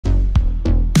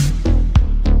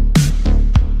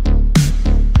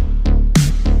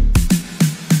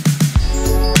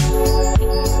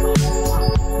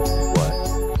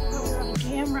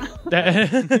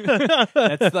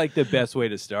That's like the best way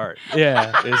to start.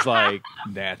 Yeah. Is like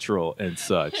natural and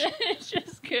such. It's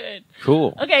just good.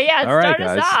 Cool. Okay, yeah, All right, start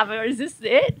us guys. off. Or is this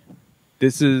it?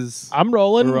 This is... I'm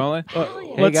rolling. We're rolling?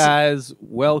 yeah. Hey, guys.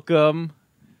 Welcome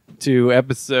to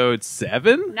episode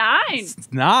 7? 9.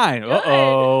 It's 9.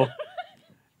 Uh-oh.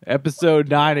 Episode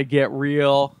 9 of Get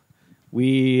Real.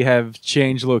 We have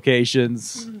changed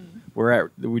locations. We're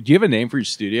at... Do you have a name for your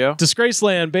studio?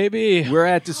 Disgraceland, baby. We're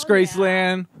at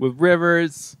Disgraceland with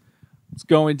Rivers. It's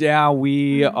going down.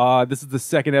 This is the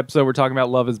second episode. We're talking about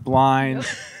Love is Blind.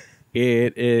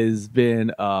 It has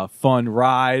been a fun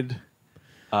ride.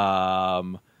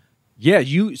 Did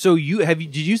you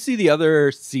see the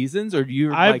other seasons, or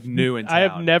you're like new in town? I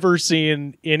have never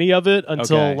seen any of it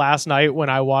until last night when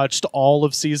I watched all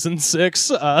of season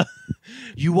 6.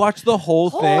 You watched the whole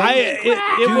thing? Dude,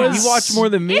 you watched more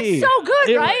than me. It's so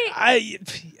good, right?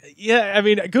 Yeah, I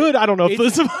mean, good. I don't know if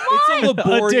It's a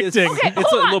laborious. addicting. Okay, It's a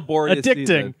hold on. laborious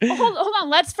Addicting. season. Hold on.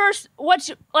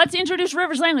 Let's introduce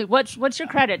Rivers Langley. What's your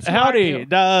credits? Who are Howdy,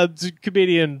 you?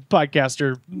 comedian,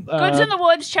 podcaster. Goods in the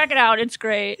Woods. Check it out. It's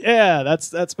great. Yeah,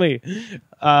 that's me.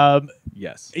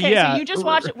 Yes. Okay, yeah, so you just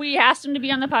watched it. We asked him to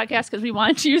be on the podcast because we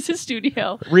wanted to use his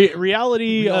studio.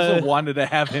 Reality. We also wanted to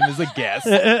have him as a guest.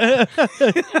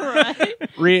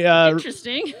 Right.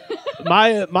 Interesting.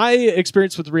 my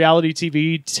experience with reality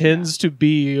TV tends to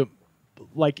be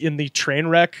like in the train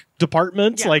wreck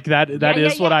department. Yeah. Like that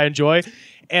is what I enjoy.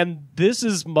 And this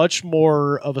is much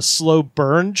more of a slow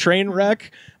burn train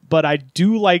wreck, but I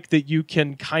do like that you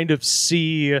can kind of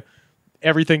see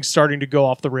everything starting to go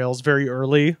off the rails very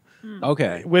early.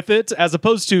 Okay. With it, as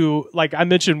opposed to, like I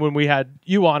mentioned when we had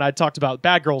you on, I talked about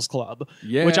Bad Girls Club,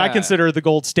 which I consider the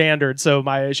gold standard. So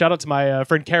my shout out to my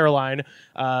friend Caroline.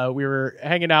 We were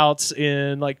hanging out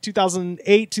in like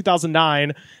 2008,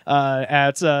 2009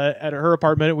 at her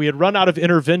apartment. We had run out of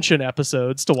intervention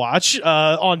episodes to watch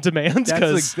on demand.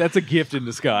 That's a gift in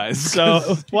disguise.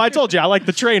 So, well, I told you I like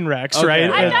the train wrecks, Okay.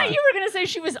 right? I thought you were going to say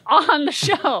she was on the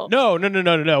show.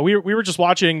 No. We were just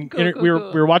watching. We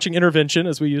were watching Intervention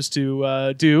as we used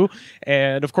to do,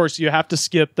 and of course you have to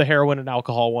skip the heroin and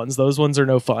alcohol ones. Those ones are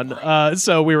no fun.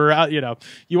 So we were out.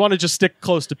 You want to just stick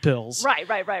close to pills. Right.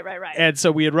 And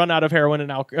so we had run out of heroin and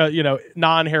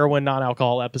non-heroin,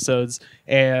 non-alcohol episodes,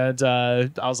 and I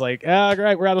was like,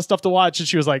 great, we're out of stuff to watch. And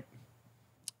she was like,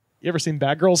 you ever seen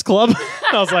Bad Girls Club?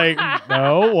 I was like,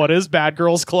 no, what is Bad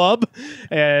Girls Club?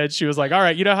 And she was like, all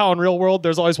right, you know how in real world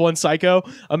there's always one psycho?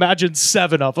 Imagine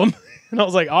 7 of them. And I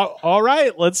was like, all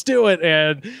right, let's do it.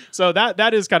 And so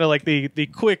that is kind of like the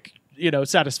quick,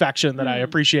 satisfaction that I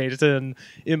appreciate in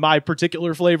my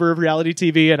particular flavor of reality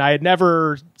TV. And I had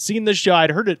never seen this show.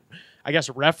 I'd heard it, I guess,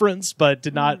 referenced, but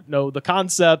did not know the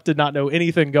concept, did not know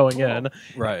anything going in.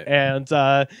 Right. And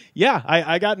I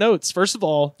got notes. First of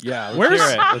all,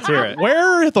 Let's hear it.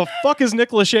 where the fuck has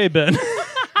Nick Lachey been?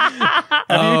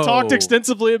 Have you talked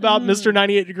extensively about Mr.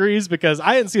 98 Degrees? Because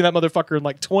I hadn't seen that motherfucker in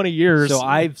like 20 years. So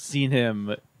I've seen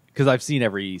him because I've seen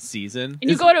every season. And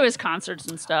you go to his concerts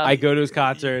and stuff. I go to his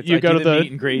concerts. You I go do to the the-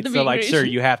 meet and greets. the So meet and like, greets. sir,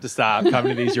 you have to stop.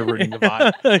 Coming to these, you're ruining the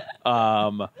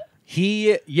vibe.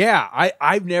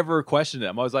 I've never questioned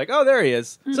him. I was like, oh, there he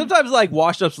is. Sometimes like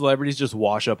washed up celebrities just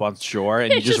wash up on shore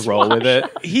and you just roll with it.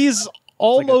 he's Like a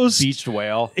almost beached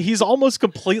whale. he's almost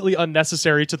completely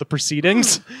unnecessary to the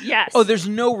proceedings. Yes. Oh, there's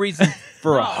no reason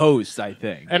for a host, I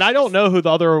think. And I don't know who the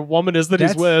other woman is that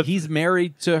he's with. He's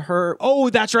married to her.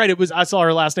 Oh, that's right. I saw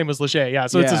her last name was Lachey. Yeah,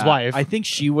 so it's his wife. I think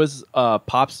she was a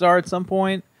pop star at some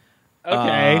point.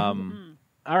 Okay.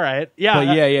 All right. Yeah.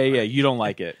 But yeah. You don't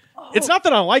like it. It's not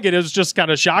that I don't like it. It was just kind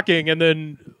of shocking. And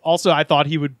then also I thought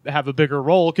he would have a bigger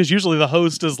role because usually the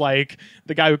host is like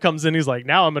the guy who comes in. He's like,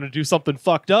 now I'm going to do something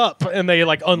fucked up. And they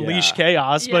like unleash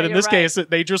chaos. Yeah, but in you're this right. case,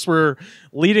 they just were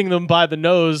leading them by the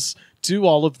nose to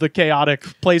all of the chaotic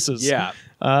places. Yeah.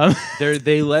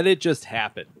 They let it just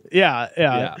happen. Yeah.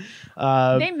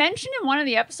 they mentioned in one of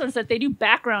the episodes that they do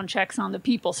background checks on the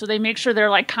people, so they make sure they're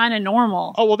like kind of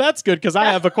normal. Oh, well, that's good because I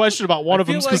have a question about one of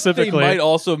them I feel specifically. Like they might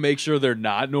also make sure they're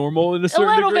not normal in a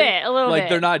certain little degree. bit, a little like bit.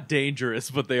 they're not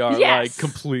dangerous, but they are Yes. like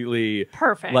completely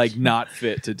Perfect. like not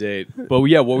fit to date. But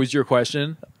yeah, what was your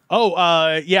question?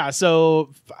 Yeah.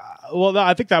 So, well, no,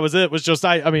 I think that was it. Was just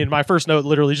I mean, my first note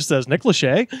literally just says Nick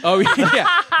Lachey. Oh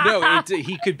yeah, No,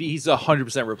 he could be. He's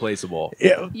 100% replaceable.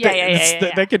 Yeah.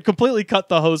 They could completely cut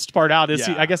the host part out. Is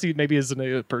he? Yeah. I guess he maybe is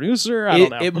a producer. I don't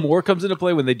know. It more comes into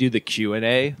play when they do the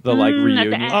Q&A, the like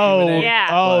reunion. Oh, Yeah.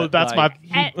 oh, that's like,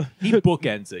 he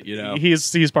bookends it. You know,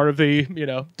 he's part of the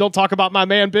don't talk about my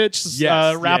man, bitch.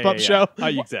 Wrap up show.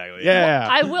 Exactly. Yeah.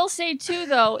 I will say too,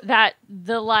 though, that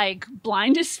the like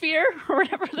blindosphere or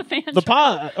whatever the fans. The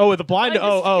pod. Oh, the blind.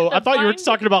 I thought you were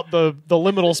talking about the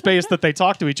liminal space that they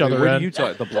talk to each other What in. are you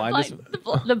talking? The blindest.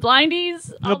 The blindies.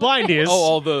 The blindies.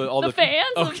 All the fans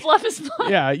of Love Is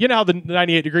Blind. Yeah, you know how the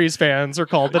 98 Degrees fans are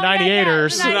called the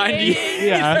 98ers.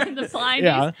 Yeah, the blindies.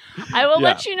 Yeah. I will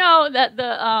let you know that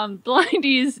the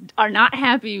blindies are not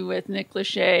happy with Nick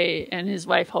Lachey and his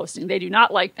wife hosting. They do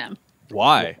not like them.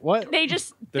 Why? What? They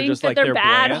just They're think just that like they're their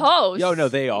bad brand? hosts. Yo, no,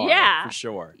 they are. Yeah, for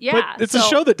sure. Yeah, But it's a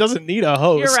show that doesn't need a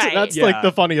host. You're right. That's Yeah. like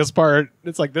the funniest part.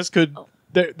 It's like this could.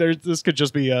 This could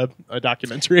just be a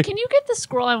documentary. Can you get the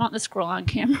scroll? I want the scroll on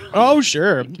camera. Oh,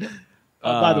 sure.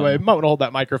 By the way, you might want to hold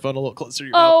that microphone a little closer to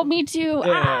your Oh, mouth. me too.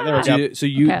 Yeah, there we go. So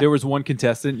you Okay. there was one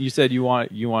contestant. You said you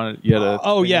had a.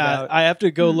 Oh, thing yeah. about- I have to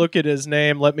go look at his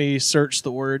name. Let me search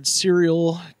the word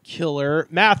serial killer.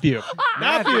 Matthew.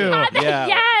 Matthew. Yeah.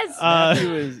 Yes.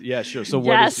 Matthew is sure. So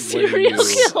yes. what are Serial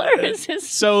you? killer is his.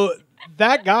 So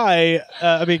that guy,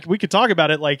 I mean, we could talk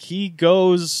about it. Like, he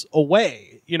goes away.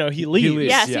 He leaves. leaves.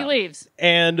 Yes, Yeah. he leaves.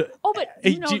 And Oh, but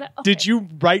you know that. Okay. did you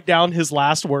write down his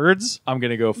last words? I'm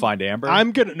gonna go find Amber.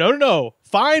 No.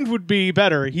 Find would be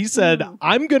better. He said,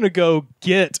 I'm going to go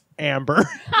get Amber.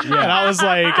 And I was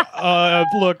like,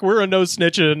 look, we're a no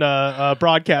snitching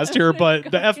broadcast here, but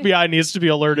the FBI needs to be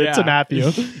alerted to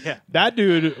Matthew. Yeah. That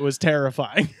dude was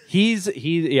terrifying. He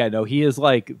is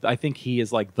like, I think he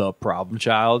is like the problem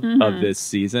child of this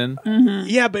season.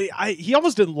 Yeah, but he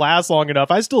almost didn't last long enough.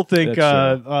 I still think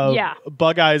Yeah.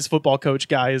 Bug Eyes football coach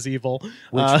guy is evil.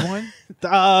 Which one?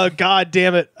 God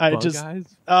damn it. Guys?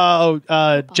 John,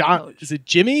 coach. is it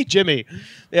Jimmy? Jimmy.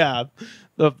 Yeah.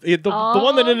 The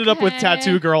one that ended up with Okay.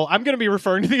 Tattoo Girl. I'm going to be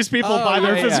referring to these people by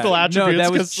their physical attributes. No,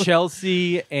 that was 'cause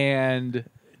Chelsea and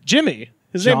Jimmy.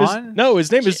 His John? name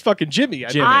is fucking Jimmy.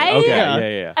 Jimmy. I Okay, Yeah.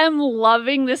 yeah. I'm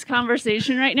loving this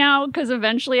conversation right now because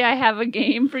eventually I have a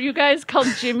game for you guys called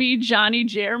Jimmy, Johnny,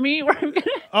 Jeramey, where I'm gonna.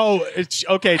 Oh, it's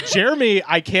okay. Jeremy,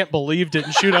 I can't believe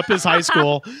didn't shoot up his high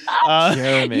school.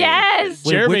 Jeremy. Yes.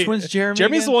 Wait, which one's Jeremy?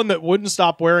 Jeremy's again? the one that wouldn't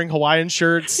stop wearing Hawaiian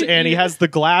shirts, and he has the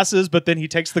glasses, but then he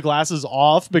takes the glasses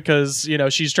off because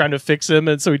she's trying to fix him,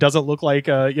 and so he doesn't look like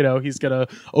he's gonna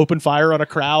open fire on a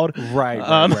crowd. Right.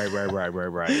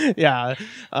 Yeah,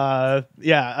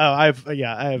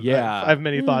 I have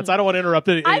many thoughts. I don't want to interrupt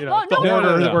the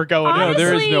order that we're going. No,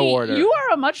 there is no Honestly, order. You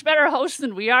are a much better host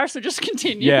than we are, so just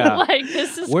continue. Yeah. Like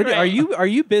this is great. Are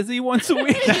you busy once a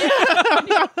week?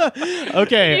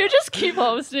 Okay, You just keep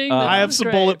hosting. I have This is some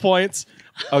great. bullet points,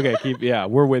 Okay,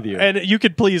 we're with you. and you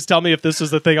could please tell me if this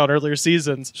was the thing on earlier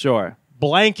seasons. Sure.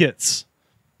 Blankets.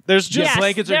 There's just Yes,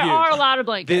 blankets are there huge. are a lot of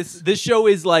blankets. This show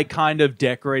is like kind of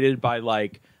decorated by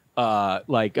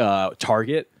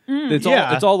Target.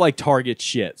 It's all like Target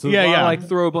shit. So there's a lot of, like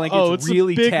throw blankets, it's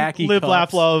really a big tacky live, cups.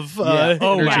 laugh, love.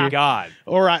 Oh energy. my god.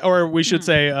 Or we should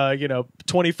say,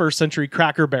 21st century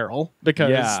Cracker Barrel,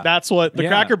 because that's what the Yeah.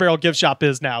 Cracker Barrel gift shop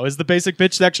is now. Is the basic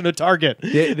bitch section of Target.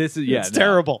 This is It's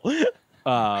terrible.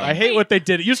 I hate what they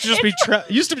did. It used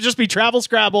to just be Travel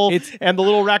Scrabble and the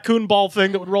little raccoon ball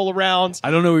thing that would roll around. I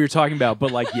don't know what you're talking about,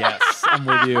 but yes, I'm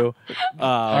with you.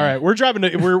 All right, we're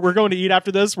going to eat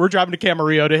after this. We're driving to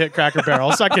Camarillo to hit Cracker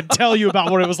Barrel, so I can tell you about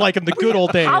what it was like in the good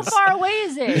old days. How far away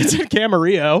is It's it? in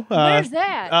Camarillo. Where's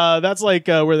that? That's like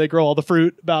where they grow all the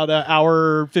fruit, about an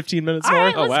hour, 15 minutes All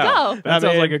north. right, let's go. That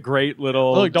sounds like a great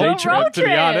little Look, don't- day trip, road to be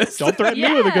trip. honest. Don't threaten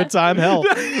me with a good time. Hell,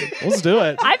 let's do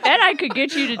it. I bet I could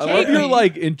get you to I take love your me.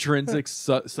 like intrinsic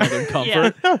southern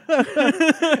comfort.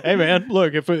 Hey man,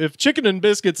 look, if chicken and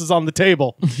biscuits is on the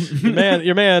table,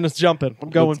 your man is jumping. I'm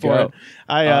going Let's for go. it.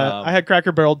 I had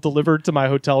Cracker Barrel delivered to my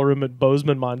hotel room in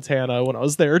Bozeman, Montana when I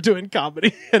was there doing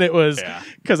comedy, and it was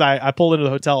because I pulled into the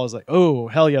hotel. I was like, oh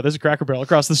hell yeah, there's a Cracker Barrel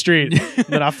across the street. And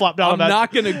then I flopped down I'm on that.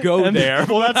 not gonna go and- there.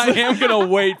 well, But that's- I am gonna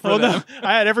wait for Well, no, them.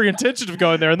 I had every intention of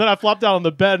going there, and then I flopped down on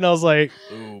the bed, and I was like,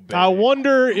 Ooh, baby. I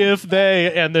wonder if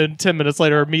they. And then 10 minutes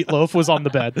later, Meatloaf was on the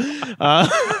bed.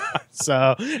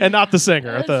 And not the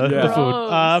singer, the That's food.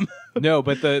 gross. No,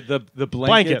 but the blankets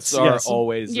Blankets, are yes.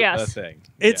 always Yes. a thing.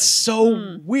 It's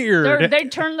so weird. They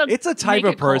turn the. It's a type make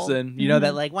of it cold. person,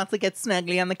 that like wants to get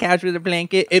snugly on the couch with a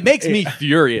blanket. It makes me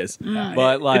furious,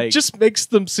 but like It just makes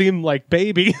them seem like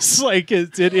babies. Like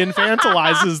it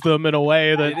infantilizes them in a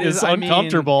way that it is I mean,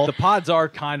 uncomfortable. the pods are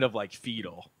kind of like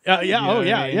fetal. Yeah. You know Oh, what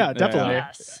yeah. I mean? Yeah.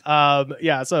 Definitely.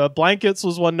 Yes. So blankets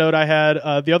was one note I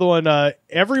had. The other one,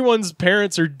 everyone's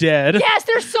parents are dead. Yes,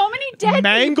 there's so many dead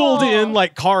Mangled people. in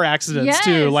like car accidents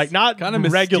too, Yes. like not Kind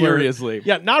of regular. mysteriously.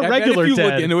 Yeah, not I bet regular if you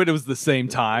dead. look into it, it was the same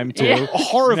time too. Yeah.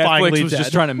 Horrifyingly Netflix was dead.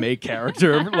 just trying to make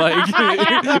character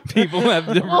like people have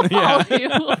We'll different. follow Yeah. you.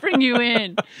 We'll bring you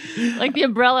in, like the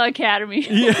Umbrella Academy.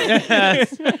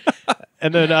 Yes.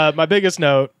 And then my biggest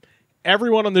note: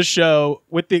 everyone on this show,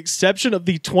 with the exception of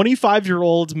the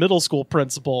 25-year-old middle school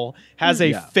principal, has a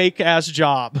Yeah. fake ass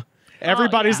job.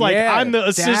 Everybody's yeah. like, Yeah, I'm the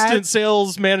assistant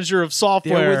sales manager of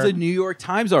software. There was a New York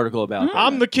Times article about that.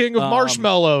 I'm the king of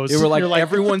marshmallows. They were like, You're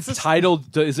everyone's title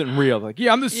isn't real. Like,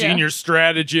 yeah, I'm the senior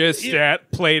strategist at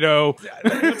Plato.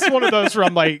 It's one of those where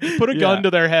I'm like, put a gun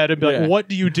to their head and be like, Yeah. what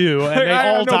do you do? And they I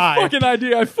all have no die. fucking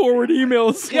idea. I forward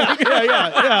emails.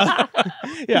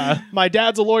 Yeah. My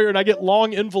dad's a lawyer and I get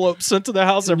long envelopes sent to the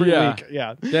house every Yeah. week.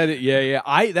 Yeah.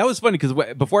 That was funny because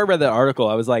before I read that article,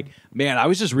 I was like, man, I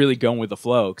was just really going with the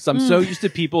flow because I'm so used to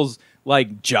people's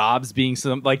like jobs being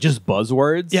some like just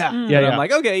buzzwords. Yeah. But Yeah. I'm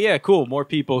like, okay, yeah, cool. More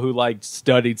people who like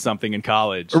studied something in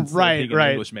college, instead of Right, being an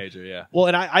right. English major. Yeah. Well,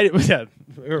 and I yeah.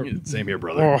 Same here,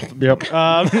 brother. Yep.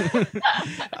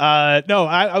 No,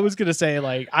 I was gonna say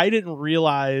like I didn't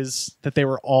realize that they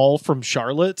were all from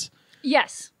Charlotte,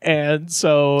 Yes. and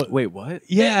so Wait, what?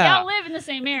 They yeah, all live in the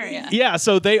same area. yeah.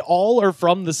 So they all are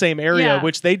from the same area, Yeah.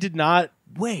 which they did not.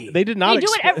 Wait, They did not. They do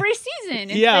it expl- every season.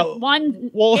 It's Yeah, like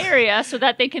one well- area so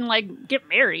that they can like get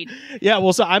married. Yeah.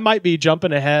 Well, so I might be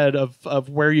jumping ahead of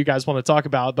where you guys want to talk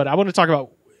about, but I want to talk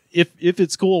about if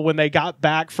it's cool when they got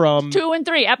back from 2 and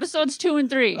 3. Episodes 2 and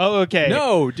 3. Oh, okay.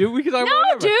 no, dude, we can talk No,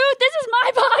 about dude, this is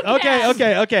my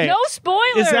podcast. Okay. No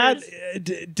spoilers. Is that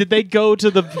did they go to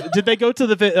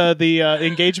the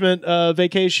engagement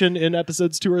vacation in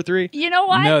episodes 2 or 3? You know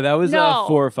what? No, that was No.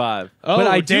 4 or 5. Oh, but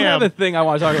I do damn. have a thing I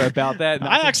want to talk about that. not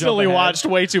to I jump accidentally ahead. watched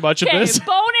way too much of Okay, this.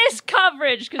 bonus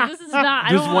coverage because this is not. I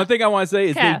There's don't one thing I want to say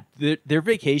is Okay. their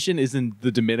vacation is in the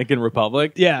Dominican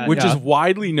Republic, Yeah, which yeah. is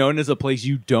widely known as a place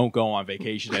you don't go on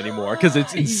vacation anymore because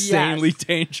it's insanely Yes.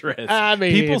 dangerous. I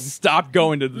mean- people stop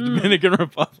going to the Dominican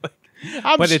Republic,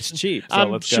 but sh- it's cheap. So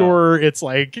I'm let's go. sure it's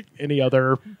like any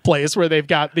other place where they've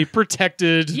got the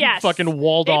protected, Yes. fucking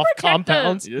walled They off protect the-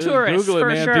 compounds. Yeah, tourists, Google it, for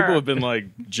man. sure. People have been like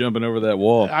jumping over that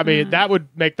wall. I mean, that would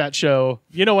make that show.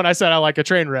 You know, when I said I like a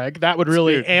train wreck, that would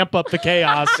really Dude. amp up the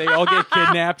chaos. They all get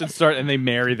kidnapped and they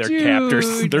marry their Dude, captors.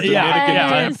 Their Yeah, Dominican yeah.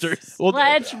 captors. Well,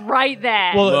 Let's write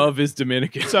that. Well, Love is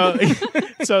Dominican.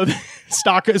 so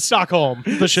Stockholm,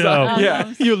 the show.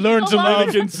 yeah. You learn to love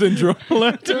Dominican syndrome.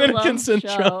 learn The Dominican love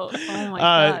syndrome. show. Oh my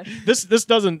gosh. This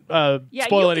doesn't Yeah,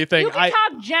 spoil you anything. You can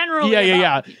talk generally. yeah.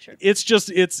 about the future. It's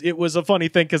just it was a funny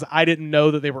thing because I didn't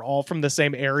know that they were all from the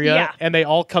same area, Yeah. and they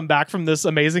all come back from this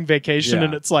amazing vacation, Yeah.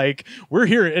 and it's like we're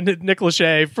here. And Nick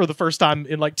Lachey for the first time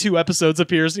in like 2 episodes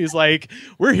appears. And he's like,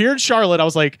 "We're here in Charlotte." I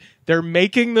was like, "They're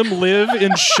making them live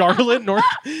in Charlotte, North."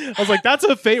 I was like, "That's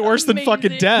a fate worse than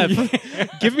fucking death."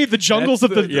 Give me the jungles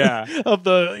That's of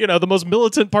the most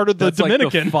militant part of the That's Dominican.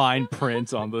 like the fine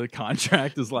print on the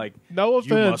contract is like, No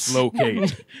you must offense.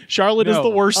 locate. Charlotte is No, the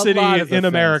worst a city lot of in offense.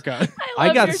 America. I I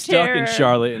love got your stuck terror. in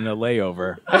Charlotte in a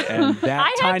layover, and that I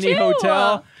had tiny too.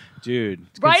 hotel, dude.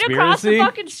 Right across the conspiracy?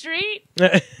 fucking street.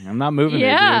 I'm not moving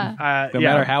Yeah. there, dude. No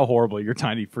matter how horrible your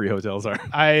tiny free hotels are.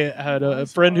 I had a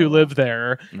friend who lived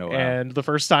there, Oh, wow. and the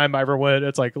first time I ever went,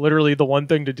 it's like literally the one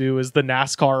thing to do is the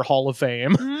NASCAR Hall of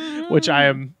Fame, which I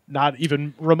am not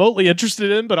even remotely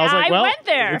interested in. But I was Yeah, like, I well, went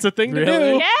there. it's a thing to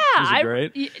Really? do. Yeah, Is it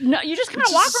great? No, you just kind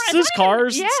of walk around. Just It's not even-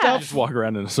 cars and yeah. stuff. Just walk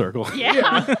around in a circle.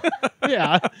 Yeah.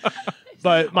 Yeah.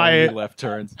 But Only my left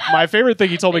turns. my favorite thing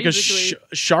he told me because Basically.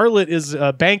 Charlotte is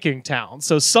a banking town,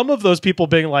 so some of those people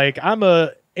being like, I'm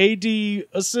a AD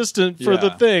assistant for the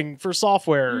Yeah. thing for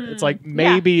software. It's like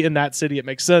maybe in that city it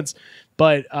makes sense.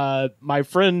 But my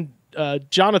friend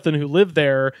Jonathan, who lived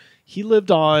there, he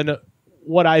lived on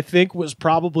what I think was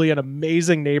probably an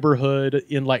amazing neighborhood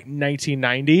in like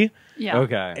 1990. Yeah.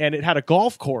 Okay. And it had a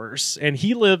golf course, and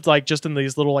he lived like just in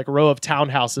these little like row of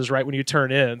townhouses right when you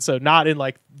turn in, so not in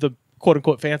like the quote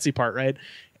unquote fancy part, right?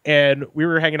 And we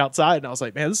were hanging outside, and I was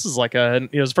like, man, this is like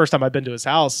it was the first time I've been to his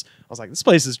house. I was like, this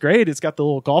place is great. It's got the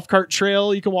little golf cart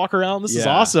trail you can walk around. This is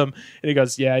Yeah. awesome. And he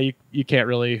goes, yeah, you can't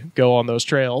really go on those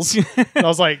trails. And I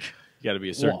was like, You got to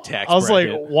be a certain tax I was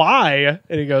bracket. like, why?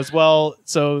 And he goes, well,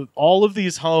 so all of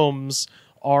these homes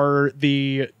are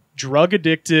the drug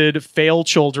addicted fail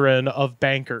children of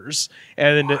bankers,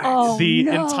 and Oh, the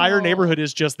no. entire neighborhood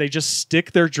is just they just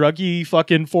stick their druggy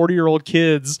fucking 40-year-old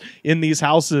kids in these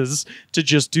houses to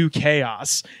just do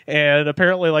chaos. And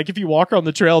apparently, like, if you walk around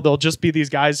the trail, there'll just be these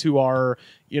guys who are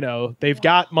they've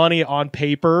got money on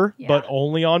paper, but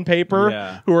only on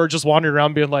paper, who are just wandering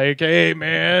around being like, hey,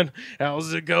 man,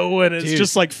 how's it going? It's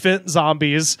just like Fent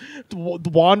zombies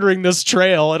wandering this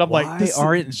trail. And I'm like, why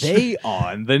aren't they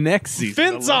on the next season?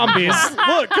 Fent zombies.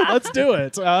 Look, let's do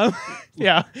it.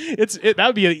 Yeah, that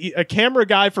would be a camera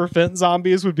guy for Fent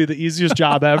zombies would be the easiest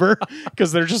job ever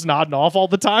because they're just nodding off all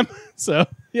the time. So,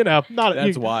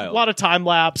 that's wild. A lot of time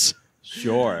lapse.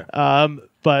 Sure.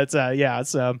 But yeah,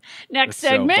 so next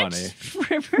segment. So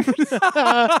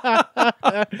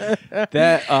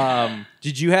that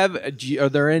did you have? Are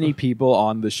there any people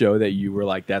on the show that you were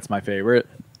like, that's my favorite?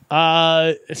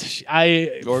 Or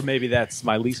maybe that's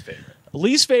my least favorite.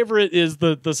 Least favorite is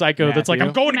the psycho Matthew? that's like,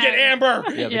 I'm going to get Amber.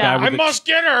 Yeah, the guy with I must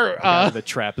get her. The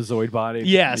trapezoid body.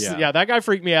 Yes, yeah, that guy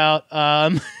freaked me out.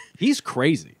 He's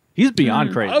crazy. He's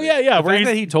beyond crazy. Oh yeah. The fact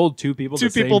that he told two people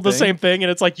the same thing,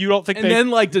 and it's like you don't think, and then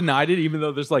like denied it, even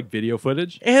though there's like video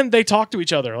footage, and they talk to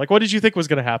each other. Like, what did you think was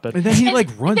going to happen? And then he like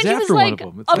runs after one of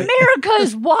them. It's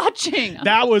America's watching.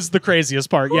 That was the craziest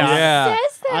part. Yeah.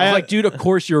 Says that? I was like, dude, of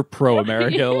course you're pro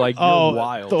America. Like, you're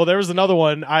wild. So there was another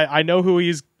one. I know who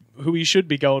he should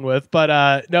be going with,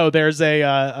 but no, there's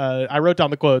I wrote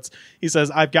down the quotes. He says,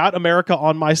 I've got America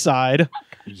on my side.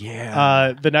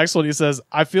 Yeah. The next one, he says,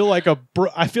 I feel like I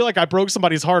broke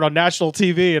somebody's heart on national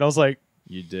TV. And I was like,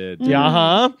 you did.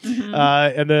 Yeah,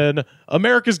 and then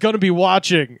America's gonna be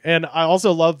watching. And I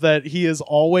also love that he is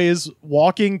always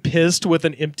walking pissed with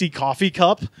an empty coffee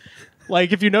cup.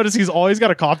 Like, if you notice, he's always got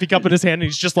a coffee cup in his hand, and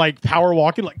he's just like power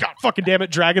walking, like, God fucking damn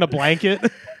it, dragging a blanket.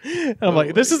 And I'm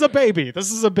like, this is a baby.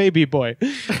 This is a baby boy.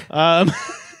 I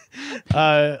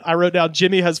wrote down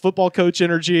Jimmy has football coach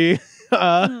energy.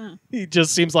 He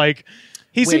just seems like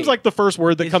seems like the first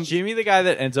word that comes. Jimmy the guy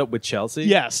that ends up with Chelsea?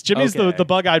 Yes, Jimmy's the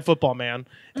bug-eyed football man,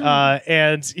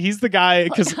 and he's the guy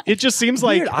because it just seems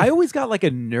like I always got like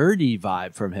a nerdy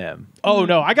vibe from him. Oh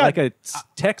no, I got like a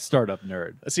tech startup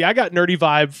nerd. See, I got nerdy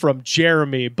vibe from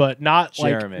Jeramey, but not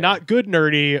not good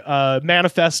nerdy.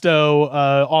 Manifesto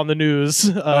on the news.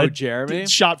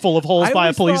 Jeramey shot full of holes by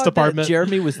a police department.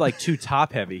 Jeramey was like too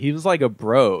top heavy. He was like a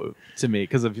bro to me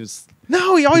because of his.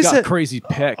 No, he always got crazy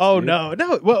pecs. Oh dude.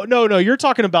 no. Well, no. You're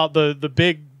talking about the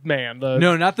big man.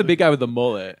 No, not the big guy with the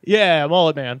mullet. Yeah,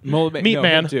 mullet man. Meat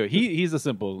man too. He's a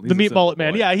simple. The meat mullet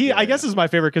man. Yeah, I guess is my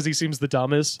favorite because he seems the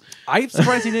dumbest. I'm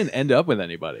surprised he didn't end up with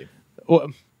anybody. Well,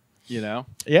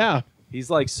 Yeah. He's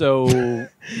like so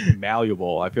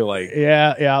malleable. I feel like.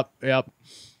 Yeah.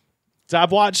 So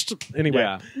I've watched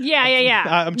anyway. Yeah.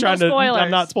 I'm trying to. Spoilers.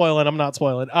 I'm not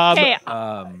spoiling. Hey,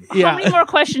 how many more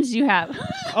questions do you have?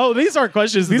 Oh, these aren't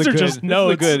questions. These are just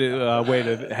notes. This is a good way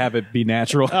to have it be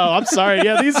natural. Oh, I'm sorry.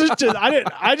 Yeah, these are just.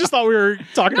 I just thought we were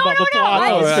talking about the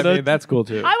plot. I mean, that's cool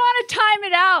too. I want to time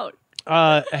it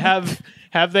out.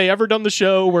 Have they ever done the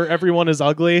show where everyone is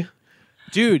ugly?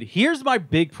 Dude, here's my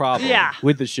big problem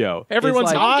with the show.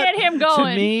 Everyone's hot. Get him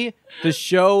going. To me, the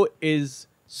show is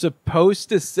supposed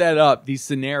to set up these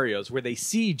scenarios where they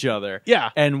see each other.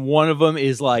 Yeah. And one of them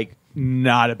is like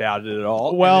not about it at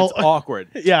all. Well, and it's awkward.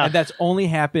 Yeah. And that's only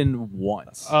happened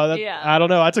once. I don't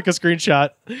know. I took a screenshot.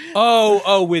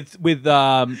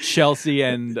 With Chelsea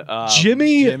and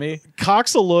Jimmy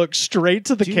cocks a look straight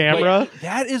to the camera. Wait,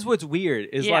 that is what's weird.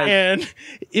 And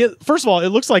first of all, it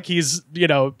looks like he's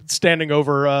standing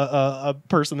over a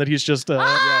person that he's just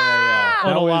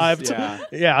unalived.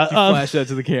 Yeah. Flash that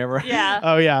to the camera. Yeah.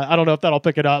 Oh yeah. I don't know if that'll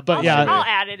pick it up, but I'll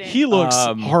add it in. He looks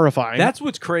horrifying. That's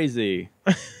what's crazy.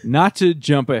 Not to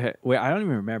jump ahead. Wait, I don't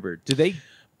even remember. Did they?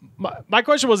 My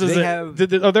question was: are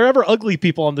there ever ugly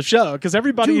people on the show? Because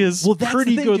everybody is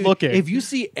pretty good looking. If you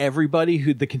see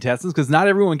everybody the contestants, because not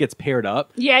everyone gets paired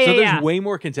up. So there's way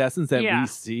more contestants than we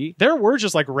see. There were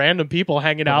just like random people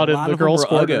hanging out in the girls'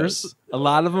 quarters. A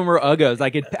lot of them are uggos.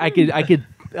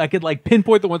 I could like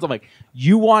pinpoint the ones I'm like,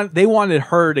 they wanted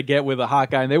her to get with a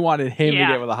hot guy and they wanted him to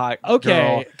get with a hot girl.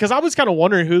 Okay, because I was kind of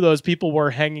wondering who those people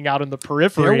were hanging out in the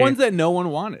periphery. They're ones that no one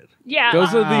wanted. Yeah.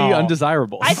 Those are the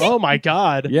undesirables. Oh my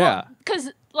God. Yeah. Because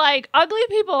like ugly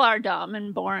people are dumb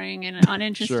and boring and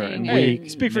uninteresting. Sure, and hey,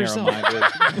 speak for yourself.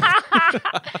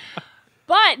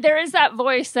 But there is that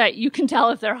voice that you can tell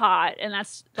if they're hot, and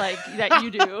that's like that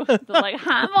you do. The like,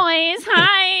 hi boys,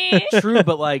 hi. True,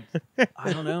 but like,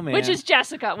 I don't know, man. Which is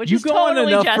Jessica. Which you is go totally on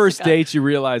enough Jessica. First dates, you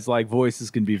realize like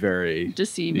voices can be very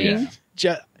deceiving.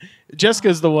 Yeah.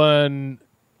 Jessica's the one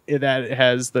that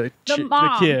has the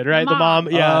kid, right? The mom.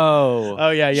 Yeah. Oh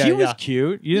yeah. She was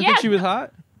cute. You didn't think she was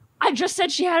hot? I just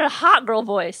said she had a hot girl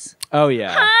voice. Oh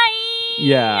yeah. Hi.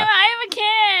 Yeah. I'm a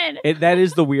kid. That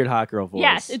is the weird hot girl voice.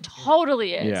 Yes, it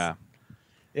totally is. Yeah.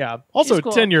 Yeah. Also,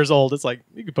 cool. 10 years old. It's like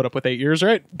you could put up with 8 years,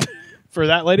 right? For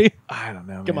that lady. I don't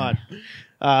know. Come on.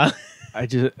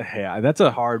 That's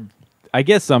a hard. I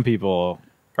guess some people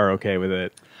are okay with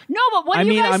it. No, but what do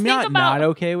you guys I'm think about? not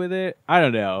okay with it. I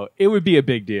don't know. It would be a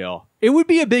big deal. It would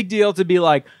be a big deal to be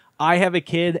like, I have a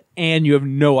kid and you have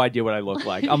no idea what I look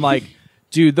like. I'm like,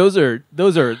 dude, that's a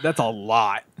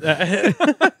lot.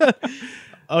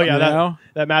 Oh yeah,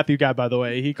 that Matthew guy, by the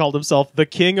way, he called himself the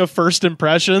king of first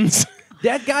impressions.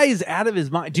 That guy is out of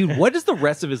his mind, dude. What is the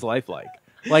rest of his life like?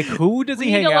 Like, who does he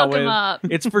hang out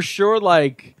with? It's for sure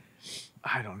like,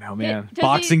 I don't know, man.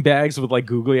 Boxing bags with like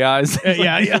googly eyes.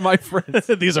 Yeah, these are my friends.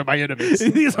 These are my enemies.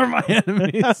 These are my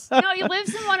enemies. No, he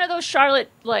lives in one of those Charlotte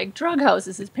like drug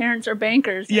houses. His parents are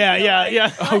bankers. Yeah.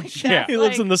 Oh yeah. He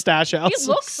lives in the stash house. He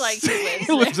looks like he lives.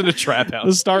 He lives in a trap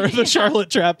house. The Charlotte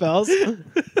trap house.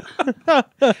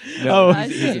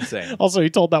 He's insane. Also, he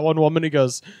told that one woman, he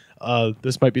goes,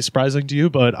 this might be surprising to you,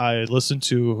 but I listen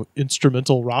to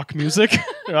instrumental rock music.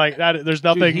 Like that, there's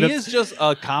nothing. Dude, he is just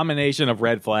a combination of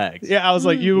red flags. Yeah, I was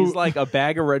like, he's like a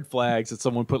bag of red flags that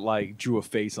someone drew a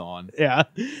face on. Yeah,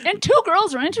 and 2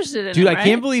 girls were interested in. Dude, him, I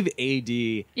can't believe AD.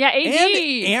 Yeah, AD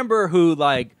and Amber, who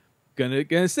like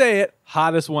gonna say it,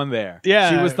 hottest one there. Yeah,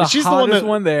 she was the hottest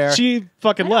one there. She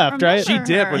fucking left, right? She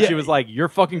dipped when she was like, "You're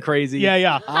fucking crazy."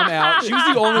 Yeah. I'm out. She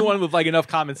was the only one with like enough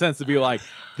common sense to be like,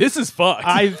 "This is fucked."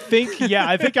 I think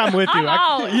I'm with you.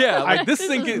 Like this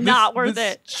thing is not worth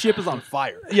this it. ship is on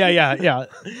fire. Yeah.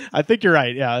 I think you're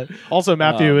right. Yeah. Also,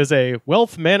 Matthew is a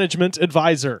wealth management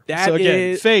advisor. So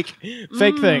again, fake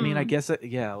thing. I mean, I guess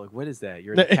like what is that?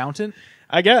 You're an accountant?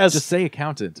 I guess. Just say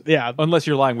accountant. Yeah. Unless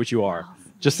you're lying, which you are.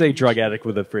 Just say drug addict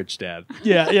with a fridge dad.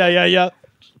 Yeah.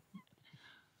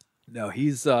 No,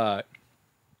 he's I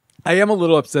am a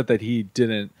little upset that he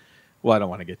didn't. Well, I don't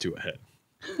want to get too ahead.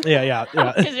 Yeah.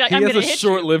 He He has a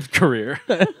short-lived career.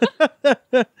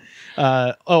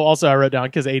 Also, I wrote down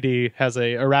because AD has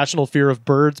a irrational fear of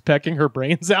birds pecking her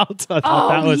brains out. I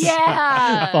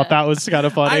thought that was kind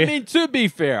of funny. I mean, to be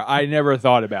fair, I never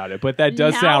thought about it, but that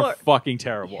does sound fucking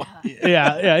terrible.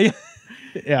 Yeah.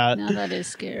 No, that is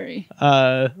scary.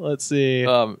 Let's see.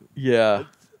 Yeah.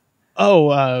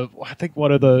 I think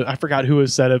I forgot who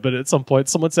has said it, but at some point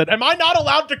someone said, "Am I not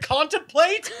allowed to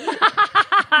contemplate?"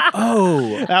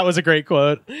 Oh, that was a great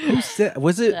quote. Who said?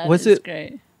 Was it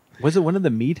great. Was it one of the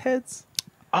meatheads?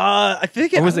 I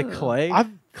think or was it Clay?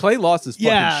 Clay lost his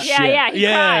fucking shit. Yeah, he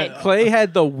cried. Clay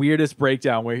had the weirdest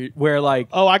breakdown where like,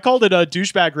 I called it a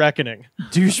douchebag reckoning.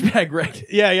 Douchebag reckoning.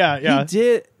 Yeah. He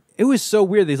did. It was so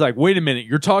weird. He's like, wait a minute,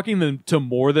 you're talking to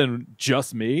more than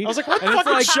just me? I was like, what the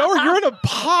fucking show? You're in a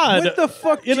pod. What the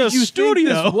fuck in did a you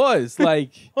studio? Think this was like,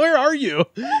 where are you?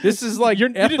 This is like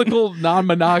ethical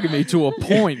non-monogamy to a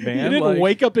point, man. You didn't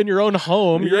wake up in your own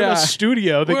home. You're in a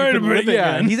studio that you've been living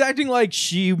in. He's acting like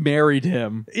she married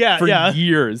him for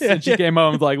years. Yeah, and she came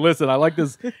home and was like, listen, I like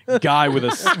this guy with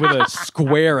a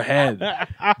square head.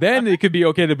 Then it could be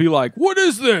okay to be like, what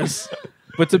is this?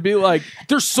 But to be like,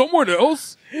 there's someone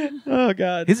else. Oh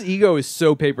God, his ego is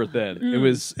so paper thin. It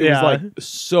was like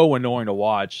so annoying to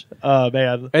watch. Oh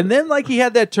man. And then like he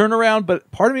had that turnaround, but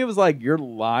part of me was like, you're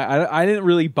lying. I didn't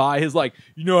really buy his like,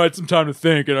 I had some time to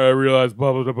think and I realized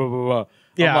blah blah blah blah blah.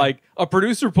 Yeah. I'm like, a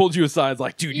producer pulled you aside,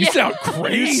 like, dude, you sound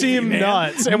crazy. You seem man.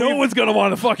 nuts. And no one's gonna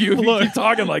want to fuck you if you keep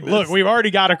talking like this. Look, we've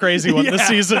already got a crazy one this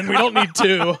season. We don't need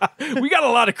 2. We got a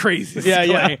lot of crazies.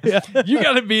 Yeah. You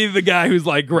got to be the guy who's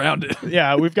like grounded.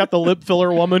 Yeah, we've got the lip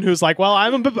filler woman who's like, well, I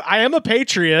am a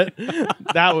patriot.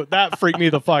 That freaked me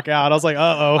the fuck out. I was like,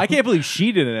 uh-oh. I can't believe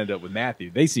she didn't end up with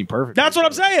Matthew. They seem perfect. That's what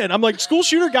I'm saying. I'm like, school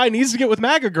shooter guy needs to get with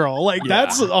MAGA girl. Like,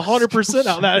 that's 100%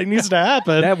 how that needs to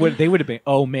happen. They would have been.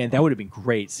 Oh man, that would have been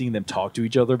great seeing them talk to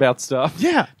each other about stuff.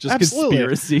 Yeah, just absolutely.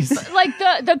 conspiracies. Like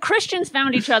the Christians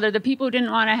found each other. The people who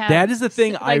didn't want to have. That is the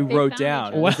thing I wrote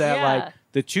down. Was that like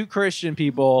the 2 Christian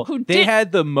people? They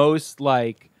had the most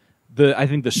like I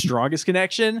think the strongest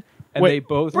connection, and they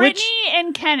both. Brittany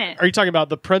and Kenneth. Are you talking about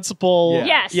the principal?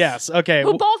 Yeah. Yes. Okay.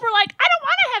 Who both were like, I don't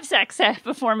want to have sex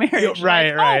before marriage.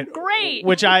 Right. Like, oh, great.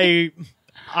 Which I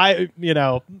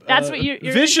that's what you're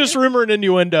vicious rumor and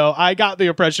innuendo. I got the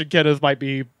impression Kenneth might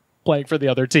be playing for the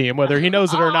other team, whether he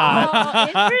knows it or not.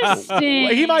 Interesting.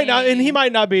 He might not, and he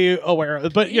might not be aware of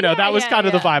it, but that was kind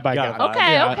of the vibe I got.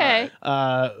 Okay.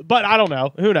 But I don't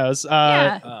know. Who knows?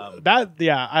 No,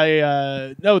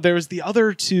 there was the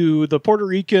other 2, the Puerto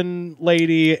Rican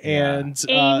lady and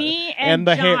Amy and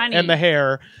the Johnny. hair and the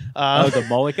hair. The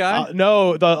mullet guy?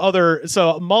 No, the other.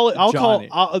 So mullet. I'll Johnny.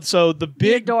 call. So the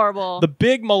big, adorable, the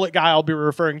big mullet guy I'll be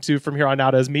referring to from here on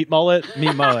out as Meat Mullet.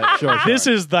 Meat Mullet. Sure. This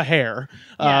is the hair.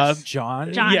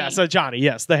 Johnny? Johnny. Johnny,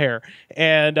 yes, the hair.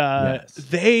 And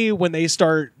when they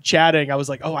start chatting, I was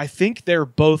like, oh, I think they're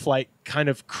both like kind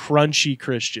of crunchy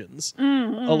Christians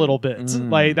a little bit.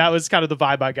 Like that was kind of the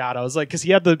vibe I got. I was like, because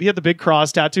he had the big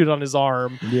cross tattooed on his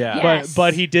arm. Yeah. Yes.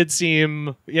 But he did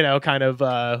seem, kind of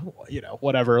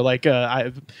whatever. Like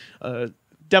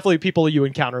definitely people you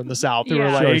encounter in the South who Yeah.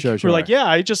 are like, Sure. who are like,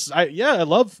 I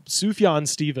love Sufjan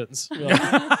Stevens. You're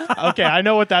like, okay, I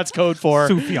know what that's code for.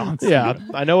 Sufjan Yeah,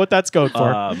 I know what that's code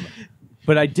for.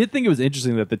 But I did think it was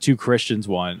interesting that the two Christians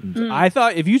won. I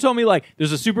thought if you told me like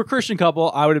there's a super Christian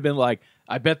couple, I would have been like,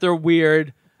 I bet they're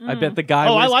weird. I bet the guy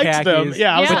wears I liked khakis. them.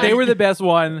 Yeah, I was but like- they were the best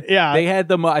one. Yeah. They had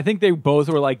them. I think they both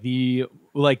were like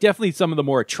definitely some of the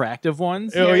more attractive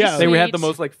ones. Oh, yeah. They had Sweet. the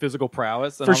most like physical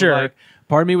prowess. And For I was sure. like,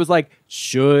 part of me was like,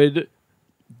 should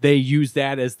they use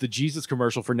that as the Jesus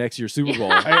commercial for next year's Super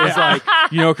Bowl? It's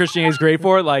like, Christianity's great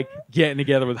for like getting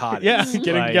together with hotties. Yeah,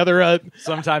 getting Like, together.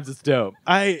 Sometimes it's dope.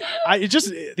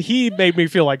 He made me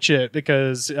feel like shit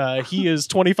because he is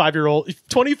 25 years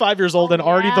old and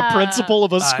already the yeah. principal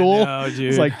of a school. I know, dude.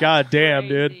 It's like, God damn,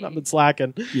 dude, Crazy. I've been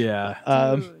slacking.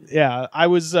 Yeah. Yeah, I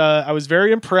was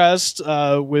very impressed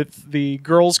with the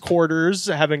girls' quarters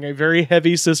having a very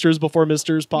heavy sisters before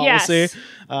misters policy. Yes.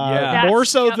 Yeah. More That's-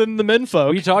 so yep. than the men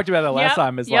folk. We talked about that last Yep,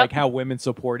 time. Is yep. like how women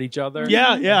support each other.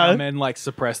 Yeah, and yeah. how men like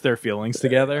suppress their feelings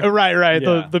together. Right.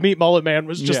 Yeah. The meat mullet man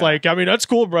was just Yeah. like, I mean, that's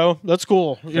cool, bro. That's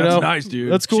cool. You know, nice,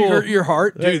 dude. That's She cool. hurt your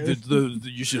heart, dude.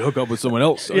 You should hook up with someone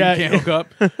else. So Yeah. you can't hook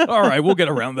up. All right, we'll get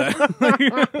around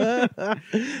that.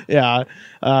 Yeah.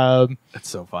 That's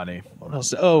so funny. What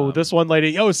else? Oh, this one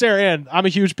lady. Oh, Sarah Ann. I'm a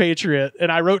huge patriot,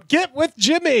 and I wrote "Get with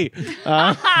Jimmy."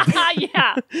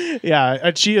 Yeah. Yeah,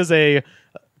 and she is a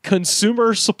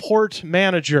consumer support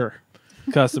manager.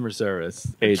 Customer service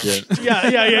agent.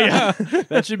 Yeah.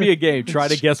 That should be a game. Try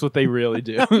to guess what they really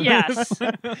do. Yes.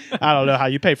 I don't know how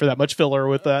you pay for that much filler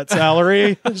with that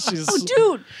salary. She's Oh,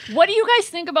 dude, what do you guys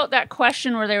think about that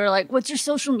question where they were like, "What's your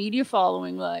social media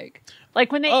following like?"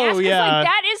 Like when they Oh, ask us, yeah. like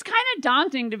that is kind of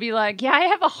daunting to be like, "Yeah, I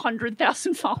have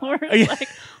 100,000 followers." Yeah. Like,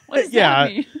 what does Yeah.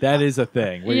 that mean? That is a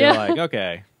thing where Yeah. you're like,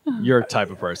 okay, you're a type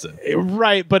of person.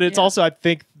 right, but it's Yeah. also, I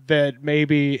think that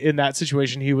maybe in that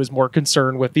situation he was more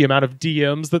concerned with the amount of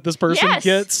DMs that this person Yes,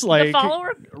 gets. Like, the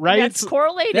follower, right? That's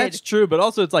correlated. That's true, but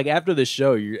also it's like after the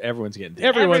show, everyone's getting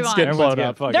everyone's Everyone. getting blown Everyone's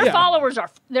up. getting Their fucked. followers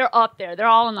they're up there. They're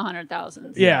all in the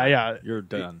 100,000s. Yeah. You're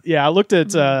done. Yeah, I looked at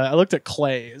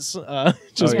Clay's just Oh,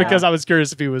 yeah. because I was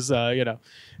curious if he was if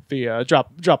he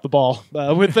dropped the ball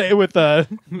with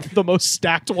the most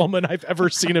stacked woman I've ever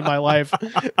seen in my life.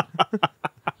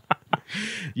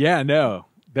 Yeah, no.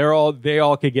 They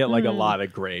all could get like a lot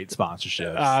of great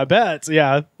sponsorships. I bet.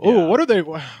 Yeah. Oh, Yeah. what are they?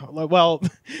 Well,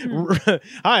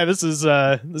 hi. This is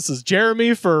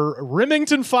Jeramey for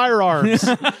Remington Firearms.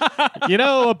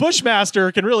 A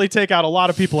Bushmaster can really take out a lot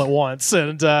of people at once,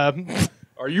 and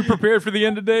Are you prepared for the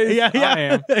end of days? yeah. I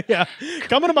am. Yeah.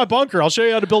 Come into my bunker. I'll show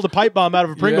you how to build a pipe bomb out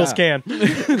of a Pringles can.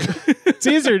 It's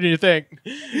easier than you think.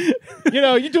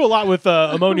 You do a lot with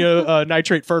ammonia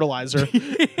nitrate fertilizer.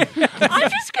 I'm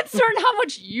just concerned how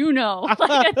much you know. Like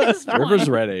at this point, River's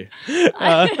ready.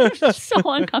 I'm just so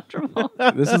uncomfortable.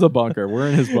 This is a bunker. We're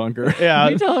in his bunker. Yeah.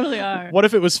 We totally are. What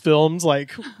if it was filmed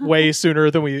like way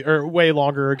sooner than way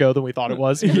longer ago than we thought it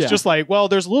was? It was Yeah. just like, well,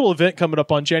 there's a little event coming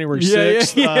up on January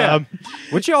 6th. Yeah.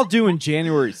 What y'all doing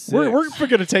January 6th? We're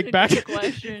going to take back, Good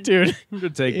question. dude. We're gonna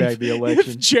take back the If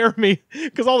election. Jeremy,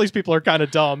 because all these people are kind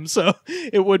of dumb, so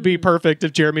it would be perfect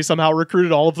if Jeremy somehow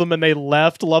recruited all of them and they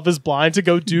left Love Is Blind to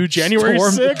go do January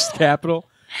Storm the 6th. Capitol.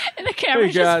 And the cameras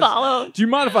Hey, just guys. follow. Do you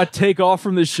mind if I take off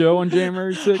from the show on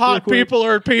January 6th? Hot real quick? people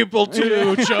are people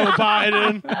too, Joe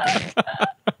Biden.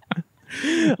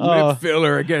 Lip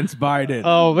filler against Biden.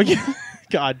 Oh my God.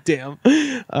 God damn.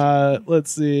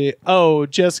 Let's see. Oh,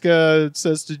 Jessica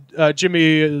says to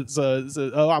Jimmy,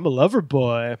 "Oh, I'm a lover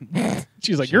boy."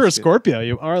 She's like, "You're a Jessica. Scorpio.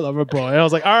 You are a lover boy." And I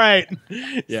was like, "All right."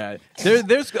 Yeah.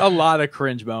 There's a lot of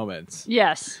cringe moments.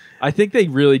 Yes. I think they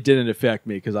really didn't affect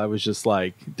me because I was just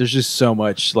like, there's just so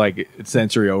much like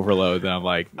sensory overload that I'm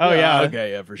like, Oh, yeah.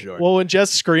 okay, yeah, for sure. Well, when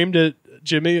Jess screamed at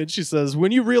Jimmy and she says,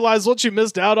 "When you realize what you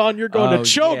missed out on, you're going Oh, to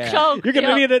choke. yeah. Choke. You're going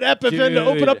to Yep. need an EpiPen to Dude.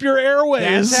 open up your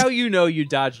airways." That's how you know you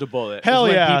dodged a bullet. Hell is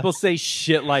when yeah. people say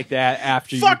shit like that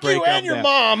after Fuck you break you up and your them.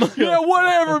 mom. Yeah,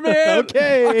 whatever, man.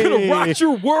 Okay. I could have rocked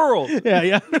your world.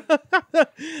 Yeah.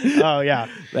 Oh yeah.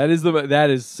 That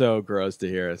is so gross to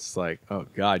hear. It's like, oh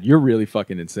god, you're really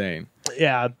fucking insane.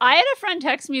 Yeah. I had a friend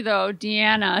text me though,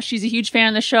 Deanna. She's a huge fan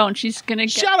of the show, and she's gonna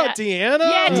get Shout out that. Deanna.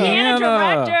 Yeah, Deanna,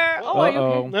 Deanna. director. Oh, are you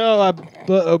Uh-oh. okay? No,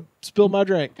 I spilled my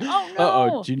drink. Oh no.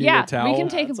 Uh-oh, do you need yeah, a towel? we can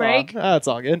take a That's break. That's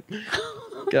all good.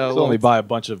 Go only buy a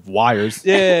bunch of wires.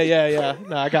 Yeah.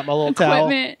 No, I got my little towel.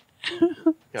 Equipment.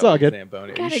 It's all good.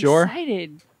 Zamboni. Are Got you sure?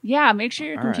 excited. Yeah, make sure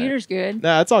your All right. computer's good.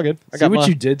 Nah, it's all good. I See got what my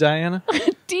you did, Diana?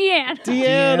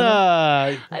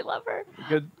 Deanna. I love her.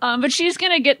 Good. But she's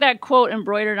gonna get that quote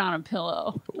embroidered on a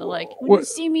pillow. So, like, when you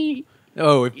see me,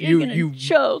 Oh, if you're gonna you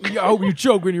choke. I hope you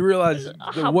choke when you realize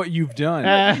what you've done.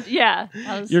 Yeah,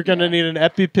 You're gonna need an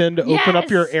EpiPen to open up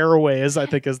your airways, I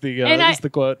think is the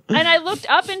quote. And I looked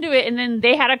up into it, and then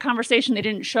they had a conversation they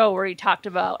didn't show where he talked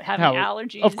about having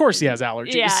allergies. Of course, he has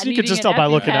allergies. Yeah, you could just needing tell by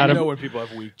an looking EpiPen. at You him. know when people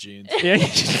have weak genes. Yeah.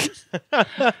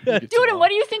 Dude, and what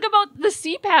do you think about the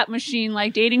CPAP machine?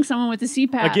 Like dating someone with the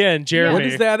CPAP Again, Jeramey. What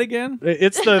is that again?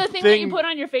 It's the thing that you put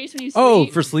on your face when you sleep. Oh,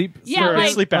 for sleep. Yeah, for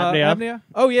like- sleep apnea.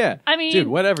 Oh yeah. I mean- dude,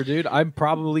 whatever, dude. I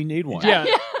probably need one. Yeah.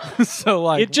 So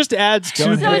like, It just adds to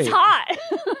Go so ahead. it's hot.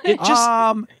 it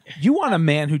just you want a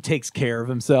man who takes care of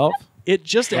himself, it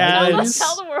just Let's adds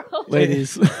tell the world.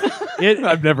 ladies. it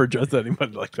I've never addressed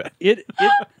anybody like that.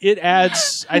 it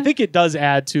adds. I think it does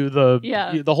add to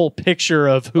the whole picture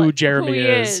of who Like, Jeramey who he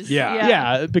is. is.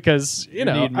 Yeah, because you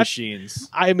know, need machines.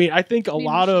 I mean, I think a Need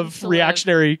lot machines of to live.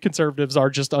 reactionary conservatives are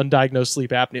just undiagnosed sleep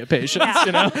apnea patients. Yeah.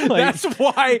 You know, like, That's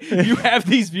why you have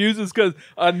these views, is because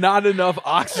not enough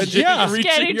oxygen Yeah. is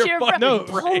Getting reaching to your your fucking No.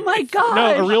 brain. Oh my god.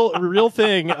 no, a real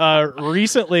thing.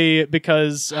 Recently,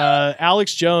 because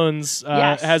Alex Jones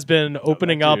Yes. has been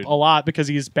opening that up dude. a lot because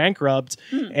he's bankrupt,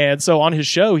 and so on his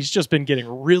show, he's just been getting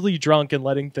really drunk and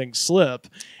letting things slip.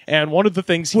 And one of the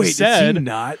things he Wait, said, is he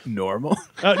not normal?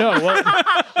 no, no.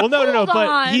 Hold But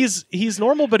on. he's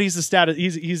normal, but he's a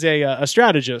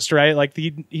strategist, right? Like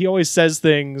he always says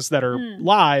things that are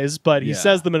lies, but he Yeah.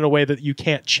 says them in a way that you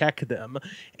can't check them.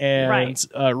 And Right.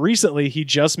 Recently, he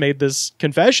just made this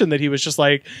confession that he was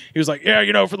like, yeah,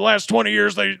 you know, for the last 20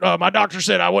 years, my doctor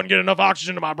said I wouldn't get enough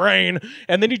oxygen to my brain,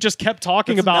 and then he just kept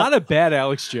talking It's about. not a bad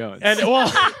Alex Jones. and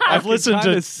well, I've listened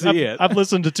kinda to see it. I've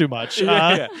listened to too much.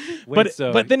 Yeah. Wait,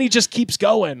 But then he just keeps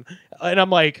going, and I'm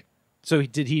like. so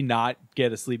did he not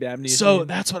get a sleep apnea? So machine?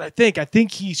 that's what I think. I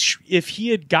think if he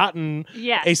had gotten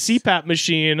Yes. a CPAP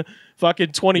machine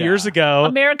fucking 20 Yeah. years ago,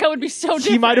 America would be so different.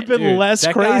 he might have been Dude, less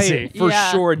that crazy. guy for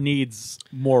Yeah. sure needs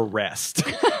more rest.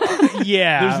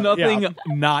 Yeah. There's nothing yeah.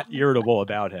 not irritable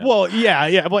about him. Well,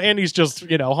 yeah. Well, and he's just,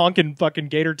 honking fucking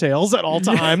gator tails at all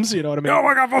times. You know what I mean? oh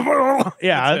my god!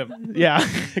 Yeah. That's him. Yeah.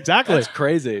 Exactly. That's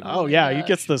crazy. Oh yeah, he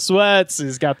gets the sweats.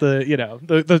 He's got the,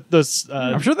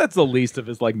 I'm sure that's the least of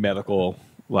his like medical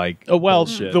like. well,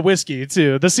 bullshit. the whiskey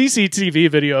too. The CCTV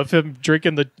video of him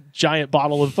drinking the giant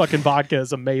bottle of fucking vodka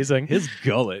is amazing. his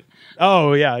gullet.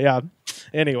 Oh yeah.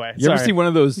 Anyway, You ever sorry. see one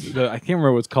of those? I can't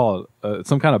remember what it's called.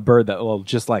 Some kind of bird that will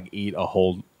just like eat a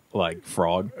whole like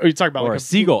frog. Are you talking about or like a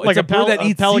seagull? like It's a bird that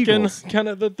eats pelican seagulls. kind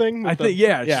of the thing? I think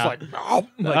yeah. It's yeah. just like, oh,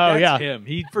 Oh, that's yeah. him.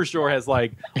 He for sure has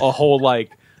like a whole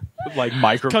like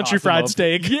microcosm Country fried of-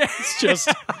 steak. Yeah.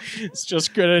 It's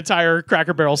just an entire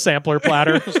Cracker Barrel sampler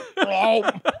platter.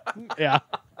 Yeah.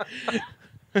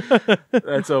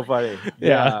 That's so funny.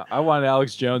 Yeah. I want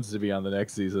Alex Jones to be on the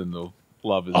next season of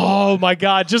Love Is Oh my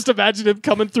God! Just imagine him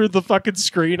coming through the fucking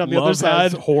screen on the Love other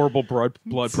side. has horrible blood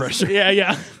pressure.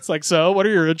 Yeah. It's like, so what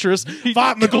are your interests?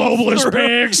 Fighting the globalist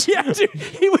pigs. Yeah, dude,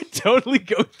 he would totally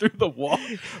go through the wall.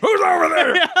 Who's over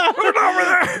there? Who's over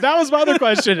there? That was my other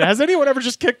question. Has anyone ever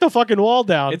just kicked the fucking wall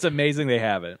down? It's amazing they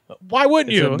haven't. Why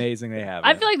wouldn't It's you? amazing they haven't.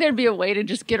 I feel like there'd be a way to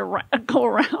just get around, go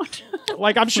around.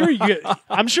 Like, I'm sure you get.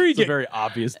 I'm sure you it's a get. very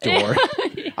obvious door.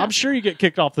 I'm sure you get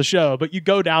kicked off the show, but you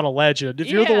go down a legend. If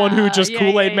you're the one who just Yeah,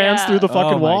 Kool-Aid yeah, Man's yeah. through the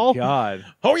fucking oh my wall. god.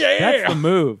 Oh yeah. That's the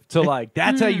move to like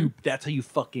that's how you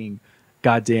fucking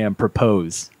goddamn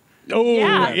propose. Oh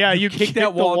Yeah. yeah, you Kick kick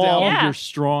that wall the down Yeah. with your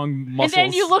strong muscles.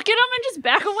 And then you look at him and just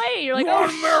back away. You're like, oh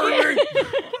shit.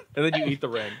 and then you eat the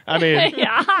ring. I mean,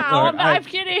 Yeah, I'm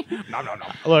kidding. No.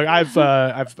 look,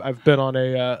 I've been on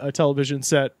a television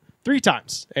set 3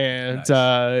 times, and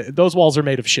those walls are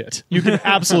made of shit. You can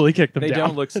absolutely kick them They down.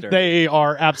 don't look sturdy. They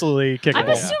are absolutely I'm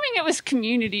kickable. assuming it was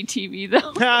community TV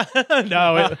though.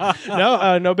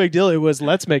 No big deal. It was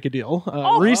Let's Make a Deal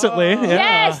recently. Yeah.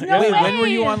 Yes, no Wait, way. when were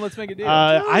you on Let's Make a Deal?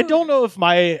 I don't know if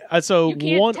my so You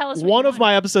can't one tell us what one you of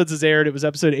my episodes is aired. It was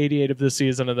episode 88 of this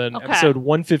season, and then Okay. episode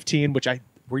 115, which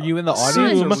were you in the audience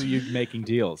or assume- were you making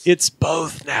deals? it's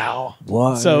both now.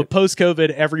 What? So post COVID,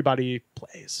 everybody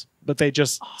plays. but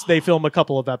they film a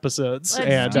couple of episodes Let's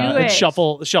and do it.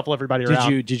 shuffle everybody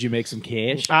around. Did you make some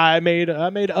cash? I made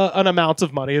an amount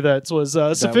of money that was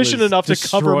sufficient enough to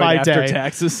cover destroyed my after day.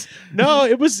 taxes. No,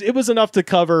 it was enough to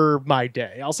cover my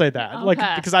day. I'll say that. Okay.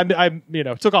 Like because I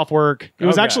took off work. It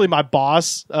was Okay. actually my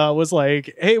boss was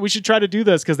like, "Hey, we should try to do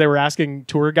this," because they were asking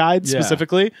tour guides Yeah.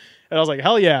 specifically. And I was like,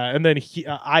 hell yeah. And then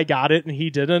I got it and he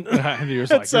didn't. And he was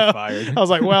like, So, you're fired. I was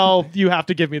like, well, you have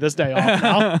to give me this day off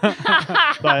now.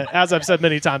 But as I've said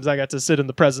many times, I got to sit in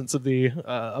the presence of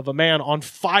of a man on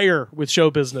fire with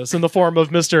show business in the form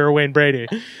of Mr. Wayne Brady.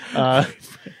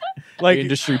 Like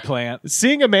Industry plant.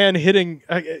 seeing a man hitting,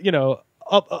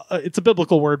 it's a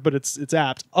biblical word, but it's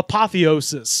apt.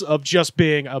 Apotheosis of just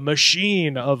being a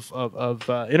machine of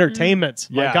entertainment.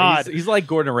 My God, he's like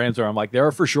Gordon Ramsay. I'm like, there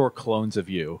are for sure clones of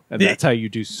you, and that's how you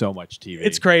do so much TV.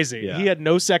 it's crazy. Yeah. He had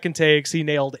no second takes. He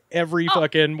nailed every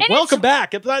fucking and welcome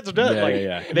it's- back. That's good. Yeah, Like,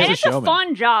 yeah. And He's a it's a showman.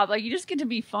 fun job. Like, you just get to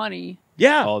be funny.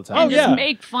 yeah. All the time. Oh And just yeah.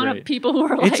 make fun Great. of people who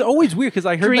are like, It's always weird because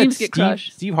I heard that dreams get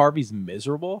crushed. Steve Harvey's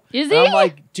miserable. Is And I'm he?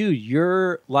 like, dude,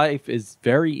 your life is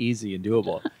very easy and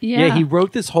doable. Yeah. He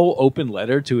wrote this whole open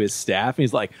letter to his staff. And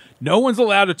he's like, no one's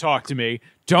allowed to talk to me.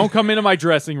 Don't come into my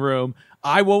dressing room.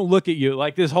 I won't look at you.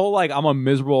 Like this whole like I'm a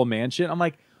miserable man shit. I'm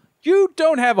like, you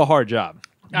don't have a hard job.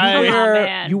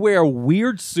 man. You wear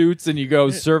weird suits and you go,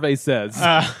 survey says.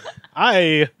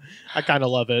 I kind of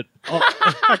love it.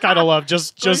 I kind of love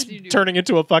just you do. turning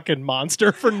into a fucking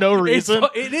monster for no reason.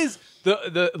 It is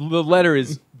the letter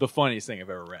is the funniest thing I've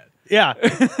ever read. Yeah.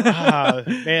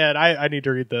 Man, I need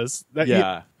to read this.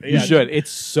 You should. It's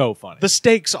so funny. The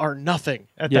stakes are nothing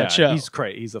at that show. He's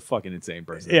crazy. He's a fucking insane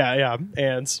person. Yeah.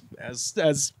 And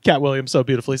as Cat Williams so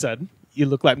beautifully said, you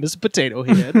look like Mr. Potato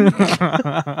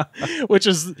Head. Which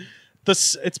is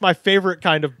it's my favorite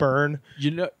kind of burn.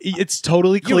 You know, It's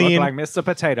totally clean. You look like Mr.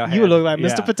 Potato Head. You look like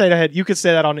Mr. Potato Head. You could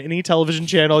say that on any television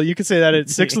channel. You could say that at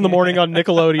 6 a.m. on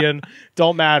Nickelodeon.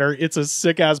 Don't matter. It's a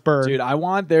sick ass burn. Dude, I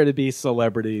want there to be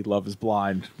Celebrity Love is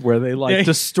Blind where they like Yeah.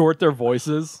 distort their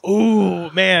voices. Ooh,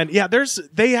 man. Yeah, they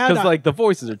had Because like the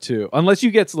voices are too. Unless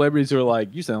you get celebrities who are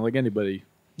like, you sound like anybody.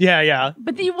 yeah.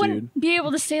 but you wouldn't be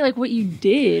able to say like what you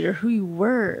did or who you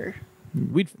were.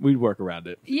 We'd work around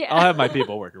it. Yeah. I'll have my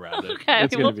people work around it. Okay,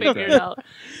 It's we'll gonna be figure it fun. out.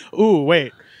 Ooh,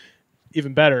 wait.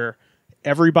 Even better.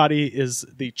 Everybody is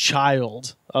the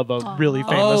child of a really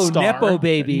famous Oh, star. Nepo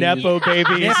babies. Nepo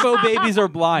babies. Nepo babies are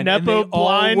blind. and Nepo they all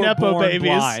blind were Nepo born babies.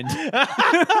 blind.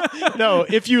 No,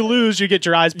 if you lose, you get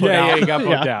your eyes put out. Yeah, you got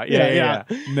poked out. Yeah.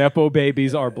 Nepo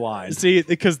babies are blind. See,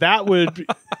 because that would,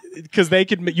 because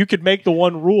you could make the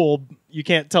one rule: you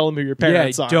can't tell them who your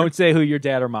parents are. Don't say who your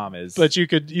dad or mom is. But you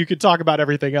could talk about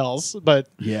everything else. But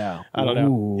yeah, I don't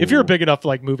know. If you're a big enough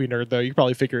like movie nerd, though, you can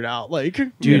probably figure it out. Like,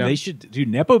 dude, they should do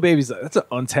Nepo babies. That's an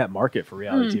untapped market for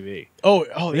reality TV. Oh,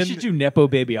 They and- should do Nepo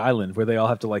Baby Island where they all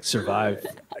have to like survive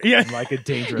yeah. in like a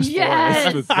dangerous Yes.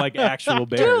 forest with like actual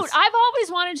bears. Dude, I've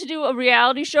always wanted to do a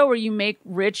reality show where you make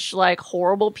rich, like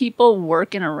horrible people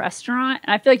work in a restaurant.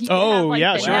 And I feel like you could have, like,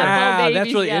 yeah, the sure. Nepo Wow, babies,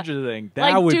 that's really yeah. interesting. That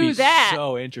Like, would do be that.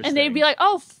 so interesting. And they'd be like,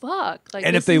 "Oh fuck!" Like,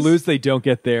 and if this they is- lose, they don't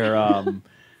get their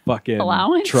fucking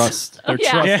Allowance? trust. Their Oh,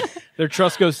 yeah. trust. Their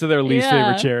trust goes to their least Yeah.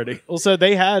 favorite charity. Well, so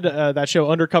they had that show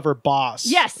Undercover Boss.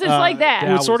 Yes, it's like that. It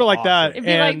That was sort of was like that. awesome. It'd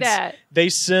be like and that. They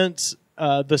sent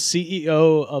the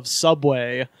CEO of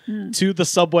Subway to the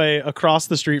subway across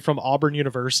the street from Auburn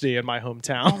University in my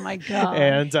hometown. Oh my god!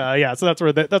 And so that's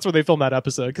where they filmed that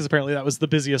episode, because apparently that was the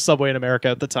busiest subway in America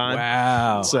at the time.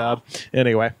 Wow, So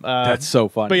anyway, that's so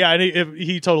funny. but yeah, and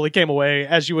he totally came away,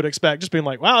 as you would expect, just being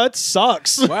like, "Wow, that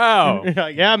sucks." Wow,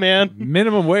 Like, yeah, man.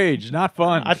 minimum wage, not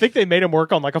fun. I think they made him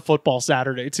work on like a football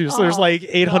Saturday too. So there's Oh, like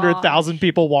 800,000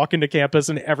 people walking to campus,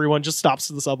 and everyone just stops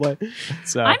to the subway.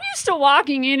 So I'm used to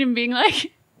walking in and being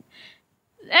like,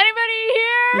 "Anybody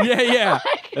here? yeah.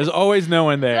 There's always no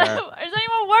one there. Is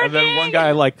anyone working?" And then one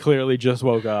guy like clearly just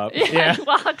woke up. yeah,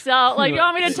 walks out like, "You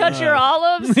want me to touch your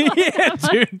olives?" yeah,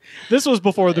 dude. this was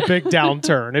before the big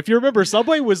downturn. If you remember,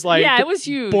 Subway was like Yeah, it was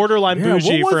huge. borderline Yeah,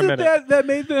 bougie what for a was minute. it that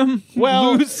made them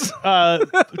Well, lose?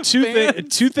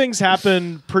 two things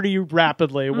happened pretty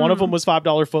rapidly. One of them was $5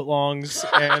 footlongs,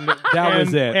 and That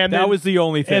was it. And that then, was the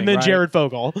only thing. and then right? Jared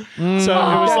Fogle. So it was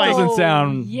that like doesn't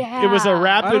sound- Yeah, it was a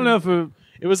rapid. I don't know if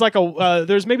It was like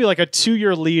there's maybe like a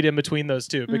 2-year lead in between those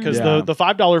two, because Yeah. the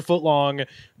 $5 footlong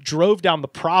drove down the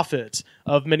profit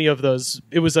of many of those.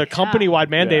 It was a company-wide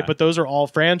mandate, Yeah. but those are all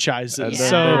franchises. And Yeah.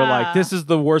 then they were So like, "This is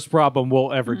the worst problem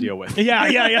we'll ever deal with."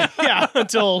 yeah.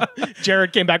 Until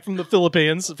Jared came back from the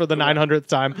Philippines for the 900th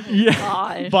time.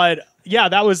 God. But Yeah,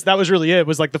 that was really it. It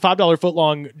was like the $5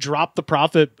 footlong dropped the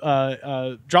profit,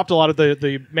 dropped a lot of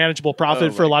the manageable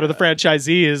profit for a lot of the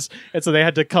franchisees, and so they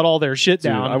had to cut all their shit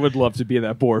Dude, down. I would love to be in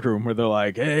that boardroom where they're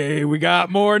like, "Hey, we got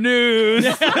more news."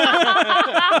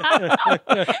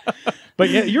 But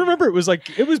yeah, you remember it was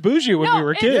bougie when we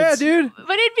were kids. Yeah, dude.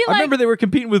 But it'd be I like remember they were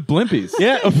competing with Blimpies.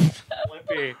 Yeah.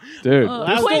 Dude, there's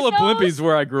still a Quiznos? Blimpies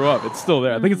where I grew up. It's still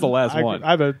there. I think it's the last one. I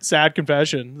have a sad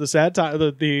confession. The sad time,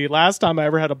 the last time I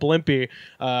ever had a Blimpie,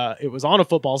 it was on a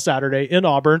football Saturday in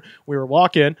Auburn. We were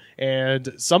walking,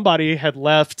 and somebody had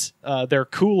left their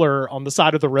cooler on the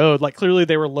side of the road. Like clearly,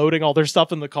 they were loading all their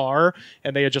stuff in the car,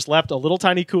 and they had just left a little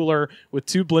tiny cooler with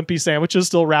 2 Blimpie sandwiches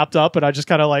still wrapped up. And I just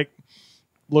kind of like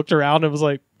looked around and was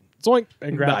like, zoink,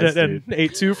 and grabbed Nice, it and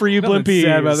ate 2 free Nothing Blimpies.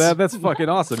 sad about that. That's fucking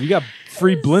awesome. You got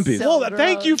free Blimpies. So- Well,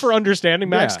 thank you for understanding,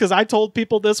 Max, Yeah. because I told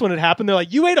people this when it happened. They're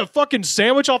like, you ate a fucking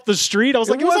sandwich off the street. I was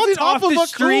like, it was on wasn't top off of the a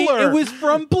street. cooler. It was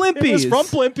from Blimpies. It was from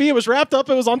Blimpie. It was wrapped up.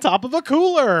 It was on top of a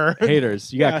cooler.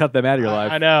 Haters. You got to cut them out of your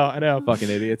life. I know. Fucking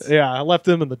idiots. Yeah, I left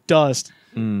them in the dust.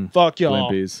 Fuck y'all.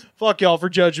 Blimpies. Fuck y'all for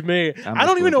judging me. I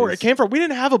don't even know where it came from. We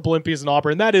didn't have a Blimpies in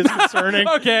Auburn. That is concerning.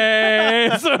 Okay,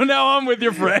 so now I'm with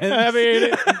your friends. I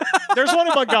mean, there's one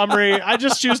in Montgomery. I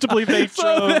just choose to believe they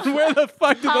so drove. then where the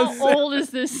fuck did how those old is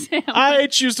this sandwich? I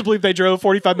choose to believe they drove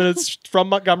 45 minutes from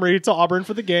Montgomery to Auburn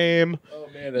for the game. Oh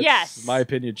man, that's, Yes. my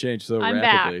opinion changed so I'm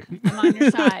rapidly. back. I'm on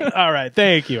your side. All right.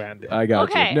 Thank you, Andy. I got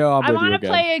Okay, you. No, I'm I with you want to again.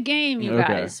 play a game, you Okay.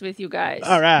 guys, with you guys.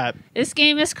 All right. This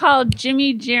game is called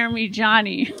Jimmy, Jeremy,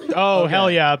 Johnny. Oh, Okay.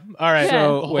 hell yeah. All right. Yeah.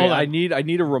 So Hold wait, on. I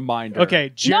need a reminder.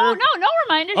 Okay. No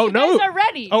reminders. Oh, you no. guys are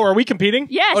ready. Oh, are we competing?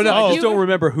 Yes. Oh no, I you- just don't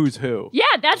remember who's who. Yeah,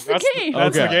 that's the game.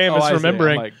 That's the game, Oh, is I see.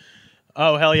 remembering. I'm like,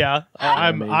 Oh, hell yeah.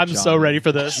 I'm so Johnny. ready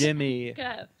for this. Jimmy.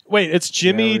 Okay. Wait, it's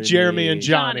Jimmy, Jeremy. Jeremy, and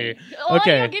Johnny. Well,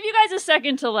 Okay. I'll give you guys a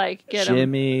second to get them.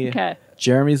 Jimmy. Okay.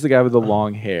 Jeremy's the guy with the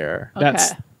long hair.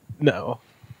 That's Okay. no.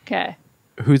 Okay.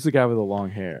 Who's the guy with the long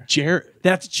hair?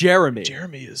 That's Jeremy.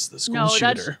 Jeremy is the school No, shooter.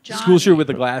 that's Johnny. School shooter with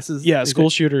the glasses. Yeah, Is school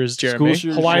it- shooter is Jeremy. School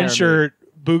shooter's Hawaiian Jeremy. shirt,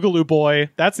 Boogaloo boy.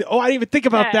 That's the. Oh, I didn't even think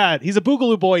about Yeah. that. He's a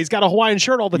Boogaloo boy. He's got a Hawaiian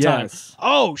shirt all the time. Yes.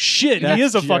 Oh shit, That's he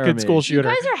is a fucking Jeremy. school You shooter.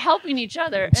 guys are helping each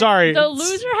other. And Sorry. The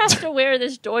loser has to wear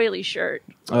this doily shirt.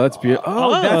 Oh, that's beautiful. Oh,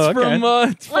 Oh, that's okay. from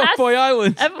Fuckboy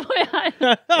Island.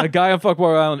 FYI. A guy on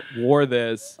Fuckboy Island wore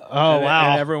this. Oh, and,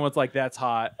 wow. And everyone's like, "That's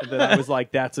hot." And then I was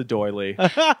like, "That's a doily." So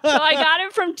I got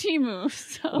it from Temu.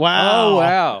 So. Wow. Oh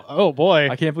wow. Oh boy.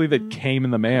 I can't believe it came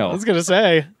in the I mail, was gonna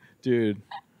say. dude.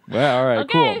 Well, all right,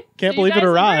 Okay. cool. Can't so believe you it guys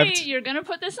arrived. agree You're gonna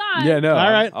put this on. Yeah, no.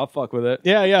 All right. I'll fuck with it.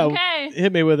 Yeah, yeah. Okay.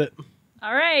 Hit me with it.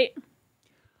 All right.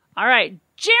 All right.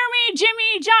 Jeremy,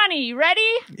 Jimmy, Johnny, you ready?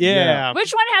 Yeah.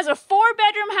 Which one has a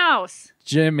 4-bedroom house?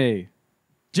 Jimmy,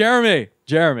 Jeremy.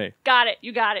 Got it.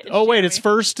 You got it. Oh wait, Jeremy. it's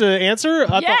first to answer.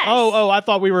 I Yes. thought. I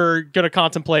thought we were gonna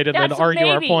contemplate and then That's argue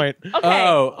our maybe. point. Okay.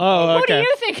 Oh, Oh, Who do okay.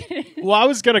 you think it is? Well, I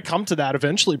was gonna come to that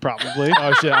eventually, probably.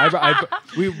 oh shit.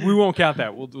 We won't count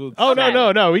that. We'll Oh Okay.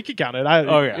 no, we could count it.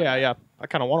 Oh, yeah. yeah. I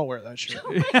kind of want to wear that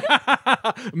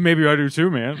shirt. Maybe I do too,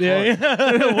 man.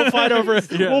 yeah. We'll fight over it.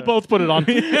 Yeah. We'll both put it on.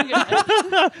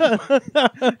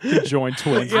 Join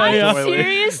twins. Yeah, I yeah.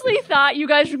 seriously thought you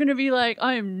guys were gonna be like,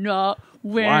 I am not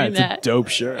Why? wearing It's a that. dope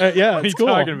shirt. Yeah, What are you it's cool.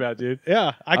 talking about, dude?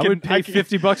 Yeah, I would pay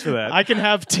 $50 for that. I can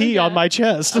have tea on my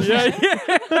chest. yeah.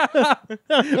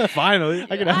 Finally.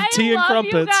 I can have I tea and love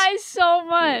you crumpets. guys so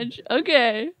much.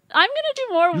 Okay. I'm gonna do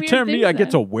more You're weird telling things. me I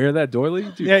get to then. wear that doily?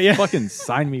 Dude, Yeah. fucking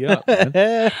sign me up,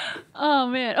 man. Oh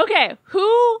man. Okay.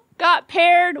 Who got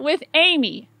paired with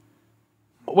Amy?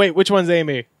 Wait, which one's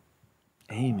Amy?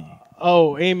 Amy.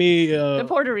 Oh, Amy. The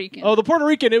Puerto Rican. Oh, the Puerto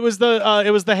Rican. It was the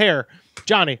hair.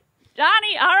 Johnny.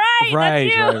 Johnny. All right.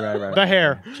 That's you. Right. The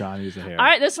hair. Johnny's the hair. All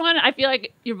right. This one, I feel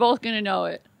like you're both gonna know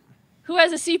it. Who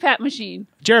has a CPAP machine?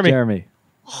 Jeremy.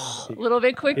 A little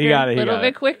bit quicker. He got it, he little got bit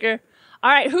it. quicker. All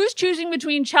right. Who's choosing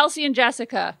between Chelsea and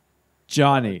Jessica?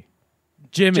 Johnny.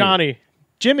 Jimmy. Jimmy.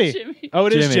 Jimmy. Oh,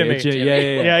 it is Jimmy.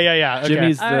 Yeah. Yeah. Okay.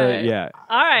 Jimmy's All the right. yeah.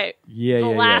 All right. Yeah. The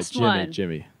Yeah. last Jimmy. one.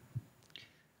 Jimmy.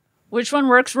 Which one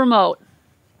works remote?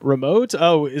 remote.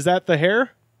 Oh, is that the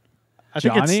hair? I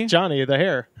think Johnny? it's Johnny, the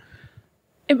hair.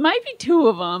 It might be two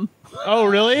of them. Oh,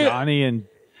 really? Johnny and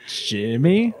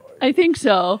Jimmy. I think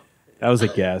so. That was a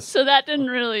guess. So that didn't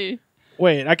really.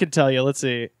 Wait, I can tell you. Let's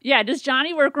see. Yeah. Does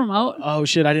Johnny work remote? Oh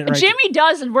shit, I didn't write. Jimmy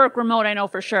does work remote. I know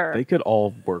for sure. They could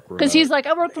all work remote. Because he's like,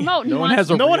 I work remote. And No he one wants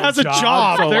has a No one real has a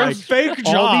job. so, They're like, fake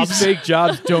all jobs. these fake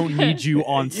jobs don't need you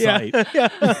on site.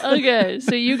 Okay,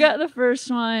 so you got the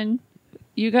first one.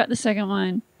 You got the second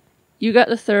one. You got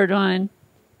the third one.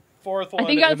 Fourth one. I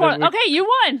think you got the fourth. Okay, you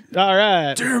won. All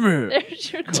right. Damn it.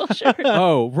 There's your cool shirt.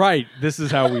 Oh, right. This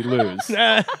is how we lose.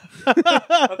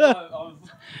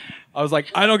 I was like,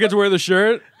 I don't get to wear the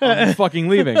shirt. I'm fucking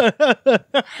leaving.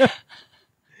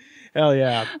 Hell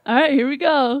yeah. All right, here we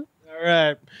go. All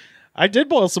right. I did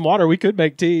boil some water. We could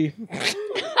make tea.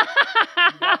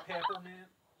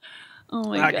 Oh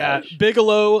my I gosh. got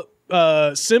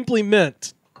Bigelow Simply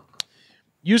Mint.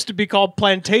 Used to be called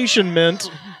Plantation Mint.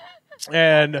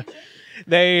 And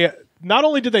they not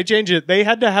only did they change it, they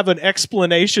had to have an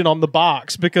explanation on the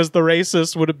box because the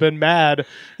racist would have been mad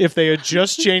if they had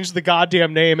just changed the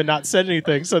goddamn name and not said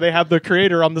anything. So they have the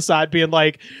creator on the side being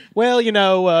like, well, we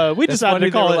That's decided funny,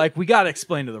 to call they it. were like, we got to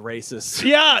explain to the racists.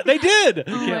 Yeah, they did.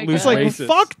 Oh my can't lose It's like, racist.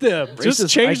 fuck them. Just Racist-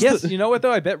 change I guess, the... you know what,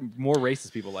 though? I bet more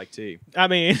racist people like tea. I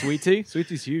mean... Sweet tea? Sweet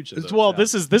tea's huge. Well,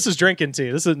 this is drinking tea.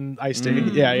 This isn't iced tea.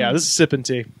 Yeah. This is sipping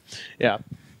tea. Yeah.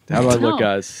 How do I No. look,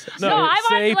 guys? No, I want,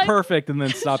 Say like- perfect and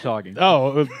then stop talking.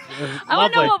 Oh, I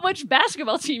want to know lovely. which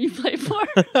basketball team you play for.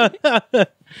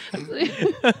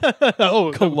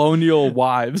 Oh, Colonial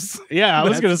wives. yeah. I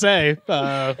was gonna say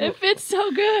It fits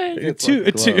so good. It's like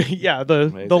a glove. yeah. The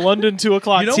Amazing. London 2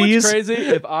 o'clock You know teas. what's crazy?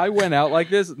 If I went out like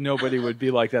this, nobody would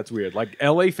be like, that's weird. Like,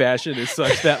 LA fashion is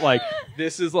such that, like,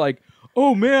 this is like,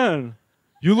 oh, man,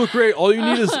 you look great. All you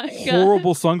need is my God.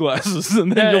 horrible sunglasses,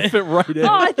 and then you'll fit right in.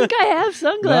 Oh, I think I have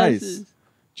sunglasses. Nice.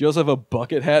 Do you also have a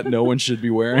bucket hat no one should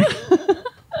be wearing?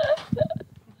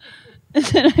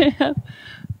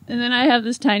 And then I have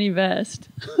this tiny vest.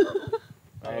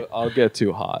 I'll get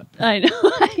too hot. I know.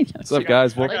 I know. What's up,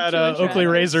 guys? I Like got two inch Oakley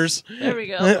rabbits. razors. There we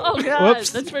go. Oh God,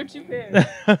 Whoops. that's for 2 pairs.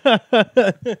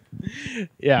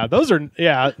 Yeah, those are.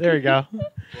 Yeah, there you go.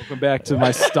 Welcome back to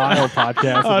my style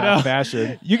podcast about no.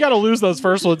 fashion. You got to lose those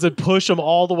first ones and push them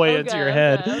all the way into your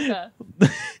head. Okay.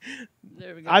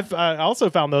 There we go. I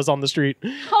also found those on the street.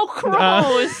 Oh,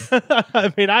 gross.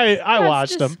 I mean, I That's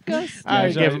watched them. disgusting. I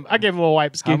Yeah, gave him a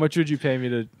wipe ski. How much would you pay me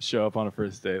to show up on a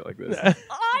first date like this?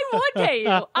 I would pay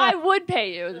you. I would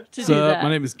pay you to What's do up? that. My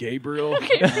name is Gabriel.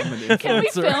 Okay. I'm an Can we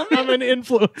influencer. film I'm it? an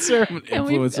influencer. I'm an Can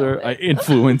we film influencer. it? I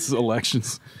influence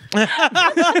elections.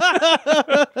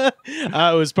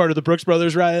 I was part of the Brooks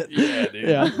Brothers riot. Yeah, dude.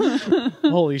 Yeah.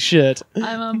 Holy shit.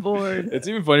 I'm on board. It's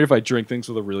even funnier if I drink things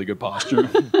with a really good posture.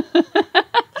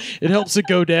 It helps it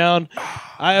go down.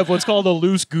 I have what's called a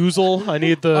loose goozle. I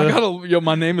need the.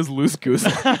 My name is Loose Goose.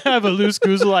 I have a loose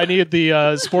goozle. I need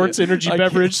the sports energy I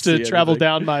can't beverage to see travel anything.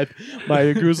 down my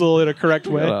goozle in a correct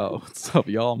way. What's up,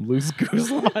 y'all? I'm Loose Goose.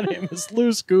 My name is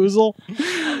Loose Goozle.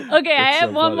 Okay, I have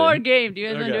so one funny. more game. Do you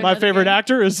guys want to do My another favorite game?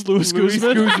 actor is Louis Louis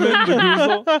Guzman. Guzman, the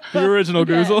Goozle. The original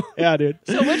Okay. Goozle. Yeah, dude.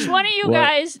 So which one of you What?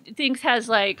 guys thinks has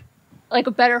like a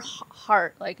better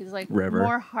heart? Like is like River.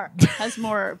 more heart has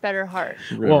more better heart.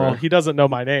 Well, he doesn't know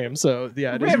my name, so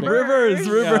yeah, it is me. River.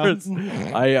 Rivers.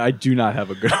 I do not have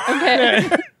a good Okay.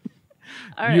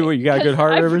 All right. You got a good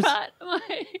heart, I Rivers? brought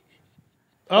my-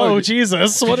 Oh,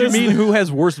 Jesus! What do you is mean who has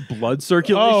worse blood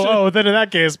circulation? Oh, then in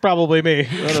that case, probably me.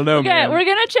 I don't know, Okay, man. we're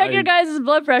gonna check your guys'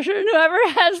 blood pressure, and whoever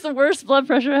has the worst blood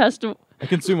pressure has to I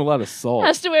consume a lot of salt.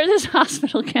 wear this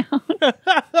hospital gown. I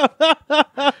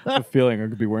have a feeling I'm going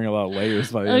to be wearing a lot of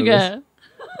layers by the end of Okay. this.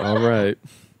 All right.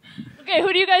 Okay,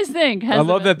 who do you guys think has I the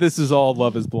love that this is all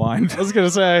Love is Blind. I was gonna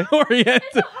say. Orient.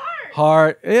 It's a heart.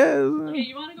 Heart. Okay, Yeah.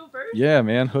 you want to go first? Yeah,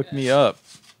 man. Hook me up.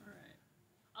 All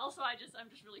right. Also, I'm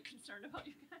just really concerned about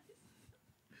you guys.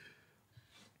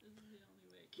 This is the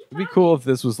only way. Keep It'd be cool if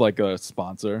this was like a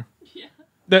sponsor.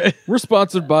 Yeah. We're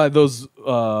sponsored by those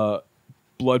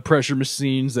blood pressure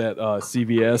machines at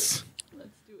CVS. Let's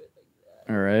do it like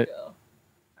that. All right. Go. All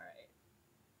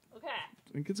right. Okay.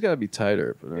 I think it's got to be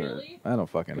tighter, but all right. Really? I don't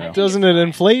fucking know. Doesn't it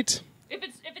inflate? If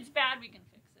it's bad, we can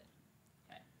fix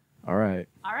it. All right.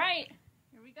 All right.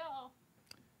 Here we go.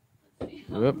 Let's see.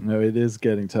 Yep. No, it is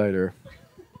getting tighter.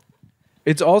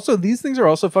 It's also, these things are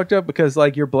also fucked up because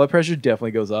like your blood pressure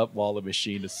definitely goes up while the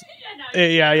machine is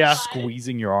Yeah, now Yeah.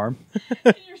 squeezing your arm.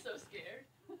 You're so scared.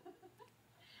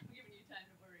 I'm giving you time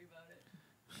to worry about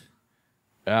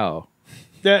it. Ow.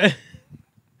 Yeah.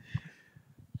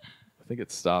 I think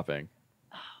it's stopping.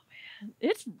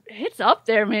 It's up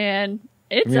there, man.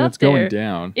 It's I mean, up it's going there.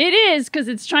 down. It is because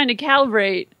it's trying to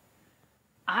calibrate.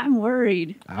 I'm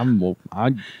worried.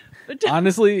 But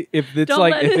Honestly, if it's Don't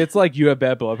like let if it- it's like you have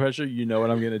bad blood pressure, you know what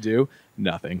I'm gonna do?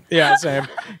 Nothing. Yeah, same.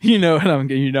 You know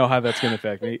how that's gonna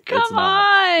affect me. Come it's not.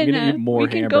 I'm on. gonna eat more We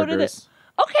can go to the- hamburgers.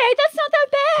 Okay, that's not that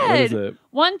bad. What is it?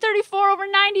 134 over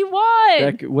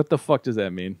 91. What the fuck does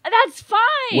that mean? That's fine.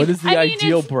 What is the I mean,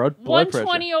 ideal it's blood pressure?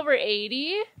 120 over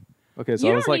 80. Okay, so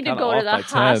You I was don't like need to kinda go to off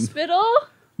the by 10. hospital.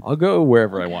 I'll go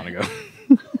wherever I want to go.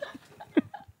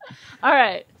 All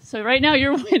right. So right now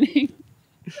you're winning.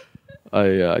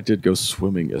 I did go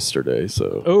swimming yesterday,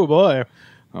 so Oh boy.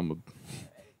 I'm a, Are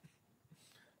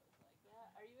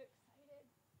you excited?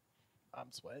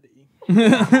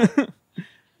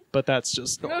 But that's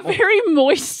just A normal. very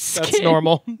moist skin. That's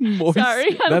normal. Moist.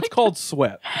 Sorry. That's called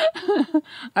sweat. All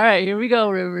right, here we go,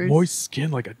 Rivers. Moist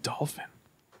skin like a dolphin.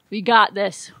 We got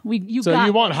this. So got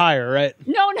you want this. higher, right?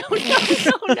 No.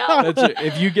 That's it.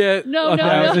 If you get No,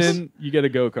 1,000, you get a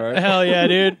go-kart. Hell yeah,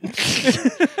 dude.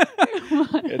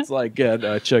 It's like get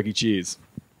Chuck E. Cheese.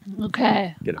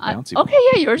 Okay. Get a bouncy Okay,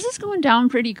 yeah, yours is going down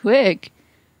pretty quick.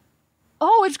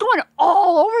 Oh, it's going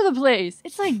all over the place.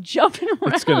 It's like jumping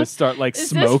around. It's gonna start like Is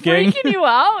smoking. this freaking you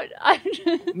out?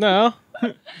 No.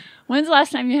 When's the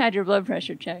last time you had your blood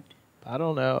pressure checked? I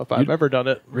don't know if I've ever done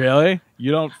it. Really?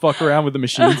 You don't fuck around with the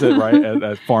machines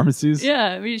at pharmacies?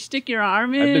 Yeah, you stick your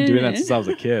arm in. I've been doing that since I was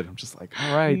a kid. I'm just like,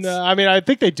 all right. No, I mean, I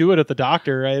think they do it at the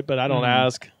doctor, right? But I don't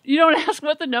ask. You don't ask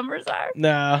what the numbers are?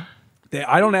 Nah.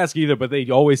 I don't ask either, but they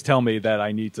always tell me that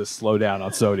I need to slow down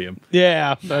on sodium.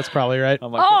 Yeah, that's probably right.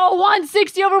 I'm like, Oh,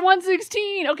 160 over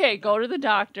 116. Okay, go to the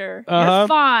doctor. Uh-huh. You're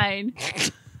fine.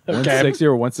 160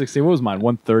 or 160? What was mine?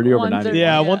 130 over 90? 130.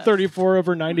 Yeah, Yeah. 134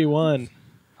 over 91.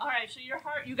 All right, so your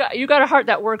heart, you got a heart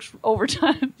that works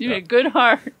overtime. You got a good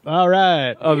heart. All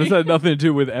right. Oh, this had nothing to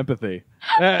do with empathy.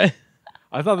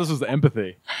 I thought this was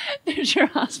empathy. There's your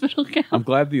hospital count. I'm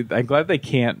glad they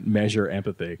can't measure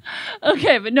empathy.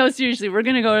 Okay, but no, seriously, we're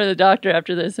gonna go to the doctor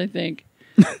after this, I think.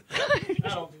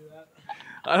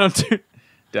 I don't do.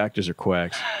 Doctors are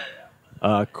quacks.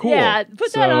 Cool. Yeah,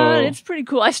 put that on. It's pretty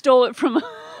cool. I stole it from a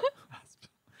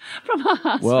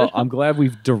hospital. Well, I'm glad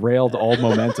we've derailed all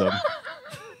momentum.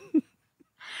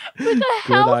 With a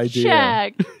health idea.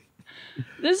 check.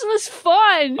 This was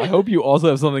fun. I hope you also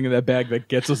have something in that bag that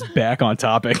gets us back on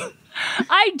topic.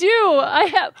 I do. I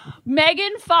have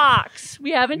Megan Fox.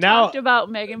 We haven't Now- talked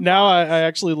about Megan Now Fox. I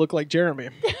actually look like Jeremy.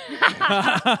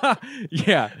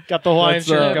 Yeah. Got the Hawaiian Let's,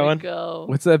 shirt There we going. go.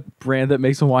 What's that brand that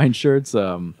makes Hawaiian shirts?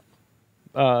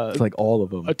 It's like all of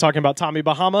them. Talking about Tommy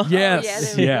Bahama.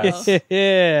 Yes. yeah, there we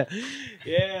Yes. go.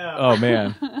 Yeah. Oh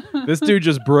man, this dude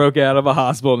just broke out of a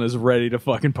hospital and is ready to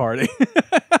fucking party.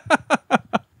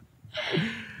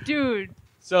 Dude.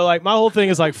 So like my whole thing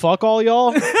is like fuck all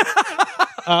y'all.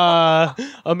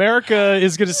 America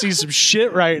is gonna see some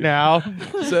shit right now.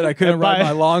 Said I couldn't And ride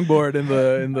by- my longboard in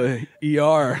the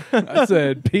ER. I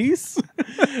said peace.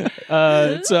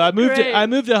 So I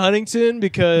moved to Huntington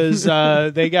because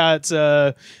they got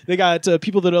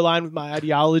people that align with my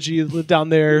ideology that live down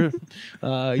there.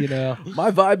 You know, My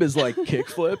vibe is like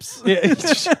kickflips.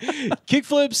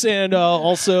 kickflips and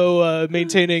also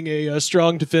maintaining a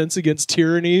strong defense against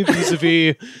tyranny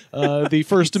vis-a-vis the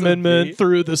First Amendment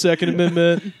through the Second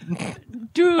Amendment.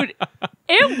 Dude,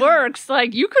 it works.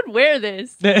 Like, you could wear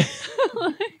this. That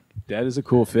is a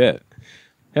cool fit.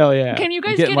 Hell yeah! Can you I'm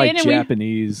guys getting get like in and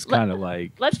Japanese kind of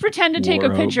like. let's pretend to take a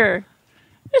wardrobe. picture.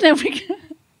 And then we can...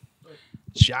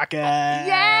 Shaka.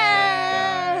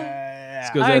 Yeah!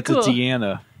 Because All right, that's cool. a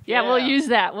Tiana. Yeah, we'll use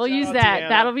that. We'll Shout use out that. Deanna.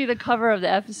 That'll be the cover of the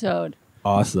episode.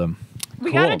 Awesome.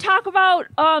 We Cool. got to talk about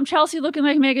Chelsea looking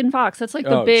like Megan Fox. That's like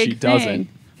the Oh, big she thing. doesn't.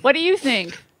 What do you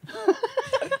think?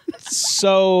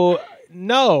 So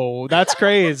no, that's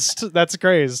crazed. That's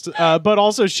crazed. But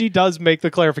also, she does make the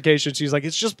clarification. She's like,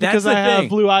 it's just because That's I the have thing.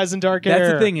 blue eyes and dark hair.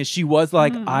 That's the thing is she was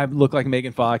like, I look like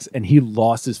Megan Fox, and he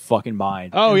lost his fucking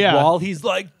mind. Oh, And yeah. While he's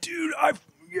like, dude,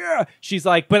 yeah. She's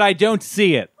like, but I don't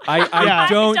see it. I Yeah.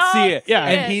 don't I see don't it. Yeah.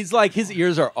 see And it. he's like, his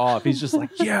ears are off. He's just like,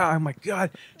 yeah. Oh my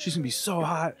god, she's gonna be so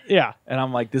hot. Yeah. And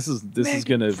I'm like, this is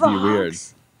Megan gonna Fox. be weird.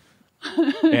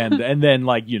 And then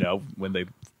like when they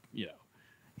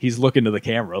he's looking to the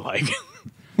camera like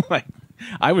like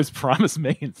I was promised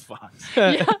Megan Fox.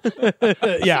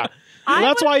 Yeah. I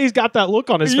That's would- why he's got that look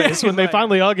on his Yeah, face when he's they like,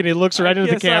 finally hug and he looks right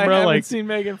into the Guess I camera haven't like, seen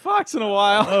Megan Fox in a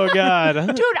while. oh god.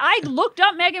 Dude, I looked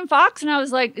up Megan Fox and I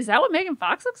was like, is that what Megan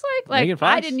Fox looks like? Like, Megan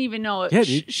Fox? I didn't even know it. Yeah, dude.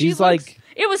 She She's looks- like-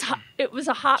 it was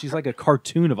a hot. She's like a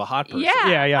cartoon of a hot person.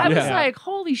 yeah, Yeah. I was Yeah. like,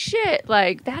 holy shit!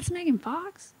 Like, that's Megan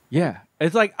Fox. Yeah.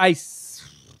 It's like I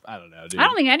don't know, dude. I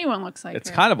don't think anyone looks like it's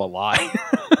her. kind of a lie.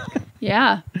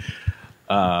 Yeah.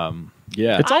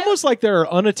 Yeah. It's almost like there are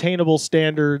unattainable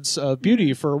standards of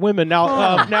beauty for women.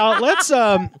 Now, now let's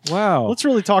wow. let's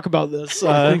really talk about this.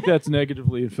 I think that's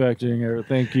negatively affecting her.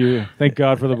 Thank you. Thank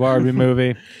God for the Barbie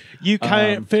movie. You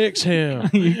can't fix him.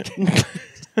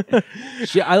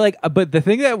 But the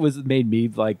thing that made me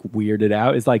like weirded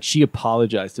out is like she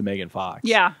apologized to Megan Fox.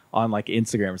 Yeah. On like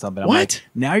Instagram or something. I'm What? like,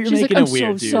 now you're She's making like, it I'm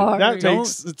weird, so dude. sorry. That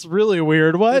makes it's really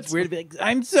weird. What? It's weird to be like,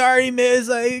 I'm sorry, Miss.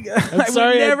 I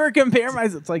sorry, would I- never compare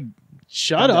myself. It's like,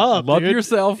 Shut up. love dude.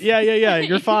 yourself. Yeah.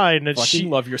 You're fine. And Fucking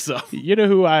love yourself. you know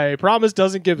who I promise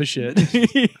doesn't give a shit.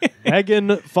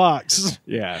 Megan Fox.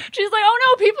 Yeah. She's like,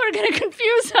 oh no, people are gonna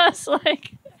confuse us.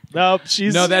 Like, Nope,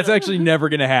 she's No, that's actually never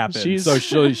gonna happen. She's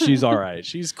all right.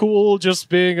 she's cool, just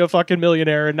being a fucking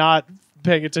millionaire and not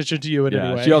paying attention to you in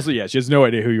any way. She also, she has no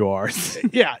idea who you are.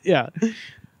 yeah.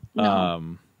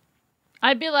 No.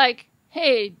 I'd be like,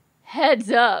 hey,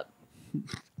 heads up.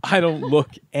 I don't look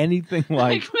anything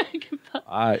like.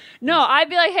 No, I'd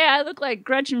be like, hey, I look like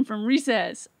Gretchen from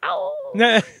Recess. Ow.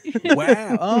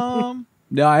 Wow.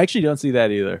 No, I actually don't see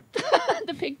that either.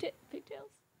 The pigtails.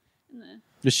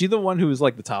 Is she the one who was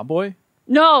like the tomboy?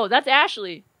 No, that's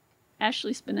Ashley.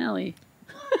 Ashley Spinelli.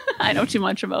 I know too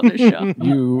much about this show.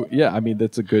 I mean,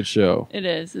 that's a good show. It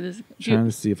is. Trying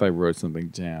to see if I wrote something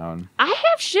down. I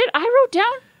have shit I wrote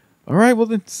down. All right, well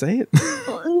then say it.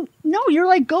 No, you're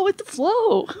like, go with the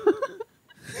flow.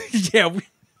 Yeah.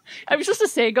 Are we supposed to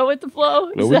say go with the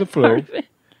flow? Go with the flow.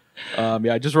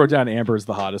 I just wrote down Amber's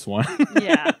the hottest one.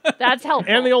 Yeah, that's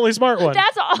helpful. And the only smart one.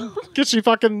 That's all. Because she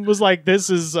fucking was like, this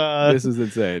is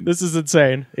insane. This is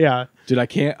insane. Yeah. Dude, I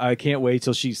can't wait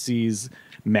till she sees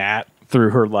Matt through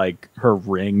her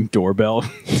Ring doorbell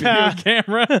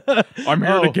camera. I'm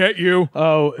here to get you.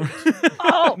 Oh,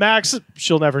 Max,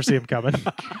 she'll never see him coming.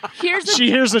 She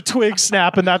hears a twig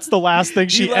snap, and that's the last thing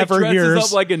she ever hears.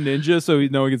 Up like a ninja, so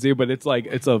no one can see it. But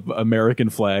it's a American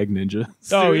flag ninja.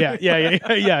 Oh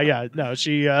yeah. No,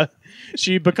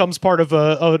 she becomes part of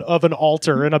an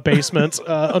altar in a basement.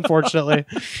 Unfortunately,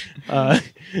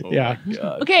 yeah.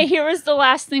 Okay, here was the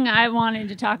last thing I wanted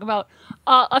to talk about.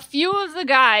 A few of the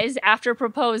guys, after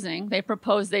proposing,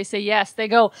 they say yes. They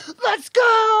go, let's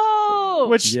go!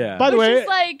 Which, by the way,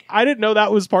 like, I didn't know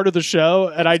that was part of the show.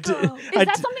 And Is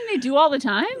that something they do all the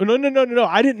time? No.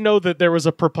 I didn't know that there was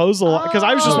a proposal because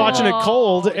I was just watching it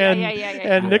cold.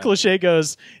 And Nick Lachey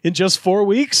goes, in just 4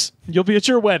 weeks, you'll be at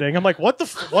your wedding. I'm like, what the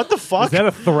fuck? Is that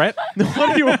a threat?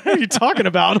 What are you talking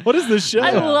about? What is this show?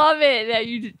 I love it that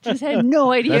you just had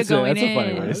no idea going in. That's a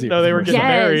funny way to see it. No, they were getting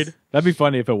married. That'd be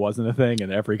funny if it wasn't a thing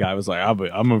and every guy was like, I'm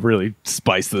gonna really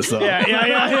spice this up.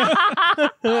 Yeah.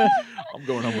 I'm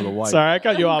going home with a wife. Sorry, I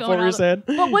cut you off. What were you saying?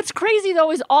 But what's crazy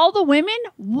though is all the women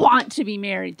want to be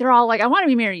married. They're all like, I want to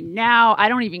be married now. I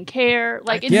don't even care.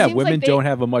 Like, it seems women like don't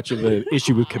have much of an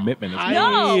issue with commitment.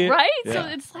 No, right? Yeah. So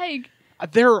it's like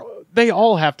they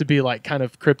all have to be like kind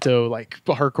of crypto, like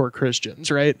hardcore Christians,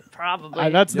 right? probably.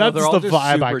 That's the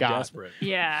vibe I got. Desperate.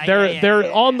 Yeah,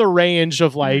 they're on the range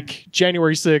of like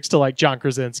January 6th to like John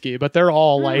Krasinski, but they're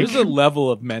all like there's a level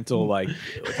of mental like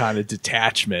kind of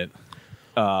detachment.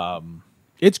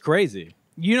 It's crazy.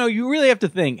 You really have to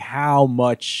think how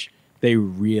much they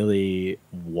really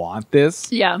want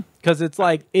this. Yeah. Because it's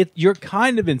like you're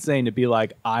kind of insane to be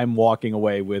like, I'm walking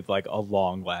away with like a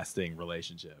long lasting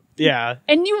relationship. Yeah.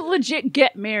 And you legit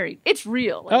get married. It's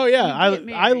real. Like, oh yeah.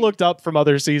 I looked up from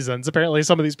other seasons. Apparently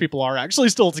some of these people are actually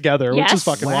still together, which is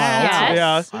fucking wild.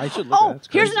 Yes. Yeah. I should look at that.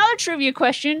 Here's another trivia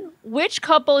question. Which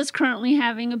couple is currently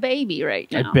having a baby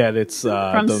right now? I bet it's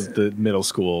the middle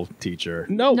school teacher.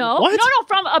 No,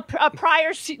 from a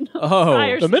prior season.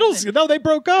 The middle school. No, they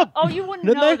broke up. Oh, you wouldn't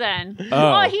Didn't know they? then.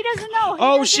 Oh. He doesn't know.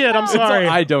 Oh shit, I'm sorry.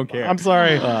 I don't care. I'm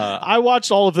sorry. I watched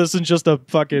all of this in just an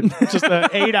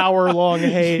 8-hour long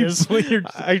haze. You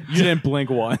didn't blink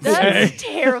once. That's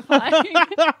terrifying.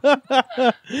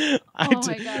 Oh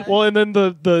my god. Well, and then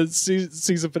the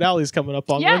season finale is coming up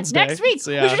on Wednesday. Next week.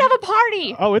 So, yeah. We should have a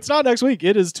party. Oh, it's not next week.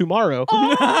 It is tomorrow.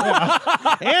 Oh.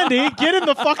 Yeah. Andy, get in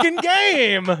the fucking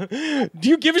game. Do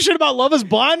you give a shit about Love is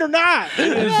Blind or not?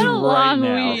 It is a long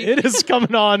week. It is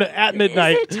coming on at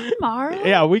midnight. Is it tomorrow?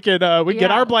 Yeah, we can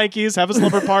get our blankies, have a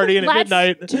slumber party, and at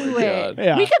midnight. Let's do it.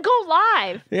 Yeah. We could go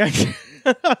live. Yeah.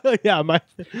 Yeah,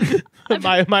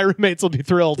 my roommates will be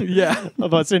thrilled. Yeah.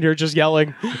 Of us in here just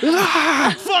yelling,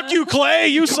 fuck you, Clay,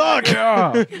 you suck.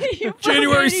 Yeah.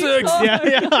 January 6th.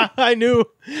 Yeah. I knew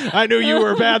you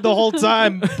were bad the whole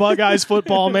time, Bug Eyes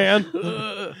football man.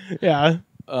 Yeah.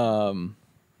 No,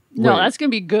 that's gonna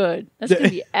be good. That's gonna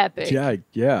be epic.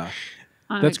 Yeah.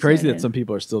 That's crazy that some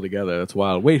people are still together. That's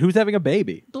wild. Wait, who's having a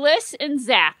baby? Bliss and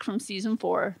Zach from season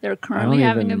 4. They're I currently don't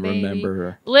having a even baby. remember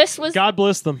her. Bliss was God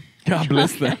bless them. God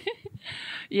bless them.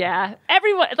 Yeah.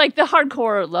 Everyone like the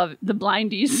hardcore love the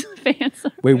Blindies fans.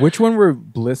 Wait, which one were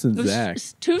Bliss and It was Zach?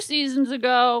 2 seasons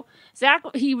ago. Zach,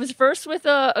 he was first with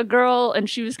a girl and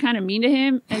she was kind of mean to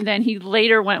him, and then he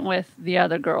later went with the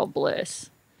other girl,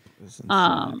 Bliss.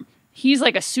 He's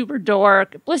like a super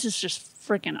dork. Bliss is just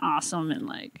freaking awesome and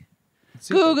like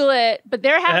Google it. But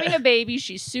they're having a baby.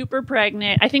 She's super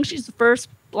pregnant. I think she's the first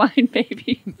blind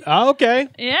baby. Oh, okay.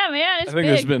 Yeah, man. It's I think big.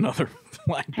 there's been other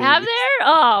blind babies. Have there?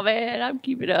 Oh, man. I'm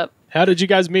keeping it up. How did you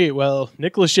guys meet? Well,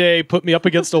 Nick Lachey put me up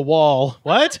against a wall.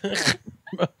 What?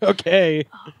 Okay.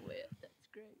 Oh, wait, that's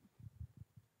great.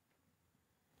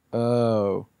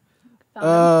 Oh. Found him.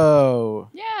 Oh.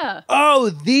 Yeah. Oh,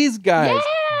 these guys. Yeah.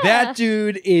 That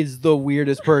dude is the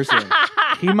weirdest person.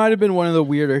 He might have been one of the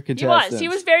weirder He contestants. was. He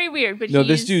was very weird, but No, he's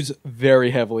this dude's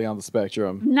very heavily on the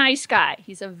spectrum. nice guy.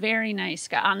 He's a very nice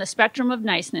guy. On the spectrum of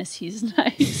niceness, he's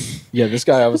nice. Yeah, this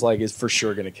guy I was like is for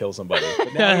sure going to kill somebody.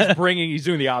 But now he's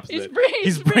doing the opposite. He's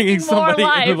bringing bringing somebody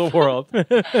more into the life. world.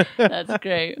 That's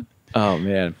great. Oh,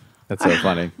 man. That's so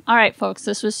funny. All right, folks.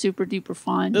 This was super duper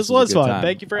fun. This was was a good fun. time.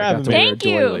 Thank you for I having got me. to Thank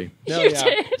wear you. doily. Oh, You yeah.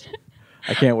 did.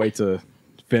 I can't wait to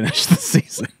finish the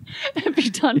season. Be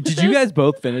done. with Did you this. guys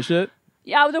both finish it?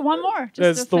 Yeah, the one more. Just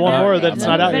There's the one finale. more that's The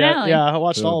not out yet. finale. Yeah, I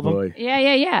watched all of them. boy.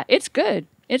 Yeah. It's good.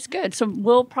 It's good. So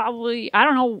we'll probably, I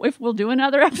don't know if we'll do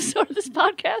another episode of this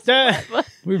podcast. Or what, but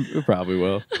We probably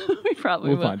will. we probably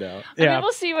We'll will. find out. I mean, Yeah.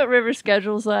 we'll see what River's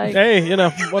schedule's like. Hey,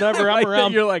 whatever. I'm Like that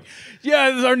around. You're like,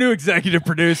 yeah, this is our new executive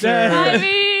producer. I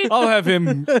mean, I'll have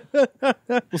him.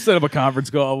 We'll set up a conference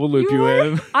call. We'll loop you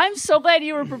in. I'm so glad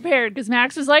you were prepared because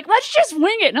Max was like, let's just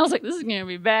wing it. And I was like, this is going to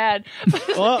be bad.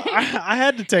 Well, I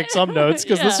had to take some notes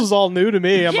because this Yeah. was all new to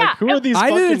me. I'm Yeah. like, who are these? I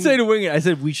didn't fucking- say to wing it. I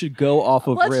said we should go off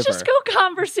of Let's River. just go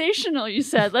conversational, you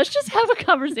said. Let's just have a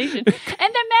conversation. And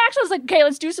then Max was like, okay,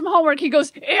 let's do some homework. He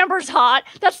goes, Amber's hot.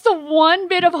 That's the one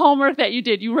bit of homework that you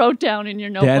did. You wrote down in your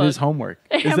notebook. That is homework.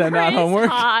 Is that Amber not is homework?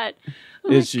 hot.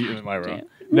 Is she? Am I wrong? Damn.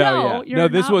 No, No, yeah. you're No,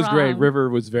 this not was great. wrong. River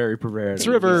was very prepared. It's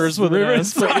Rivers with an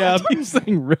S, but yeah. I'm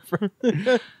saying River.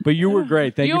 But you were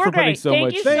great. Thank You you were for putting great. so Thank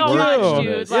much you so Thank work much, into you.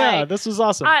 dude. this. Yeah, Like, this was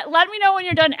awesome. Let me know when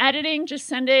you're done editing. Just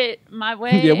send it my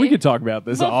way. Yeah, we could talk about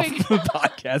this We'll off figure- the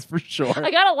podcast for sure.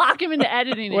 I gotta lock him into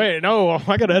editing it. Wait, no,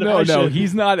 I got to edit my No, shit.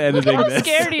 he's not Look editing how this.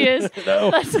 scared he is. No,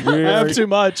 Let's, I have too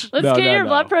much. let's No, get no, your no.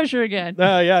 blood pressure again.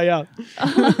 Yeah.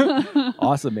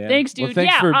 Awesome, man. Thanks, Well, dude.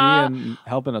 thanks Yeah, for being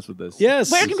helping us with this.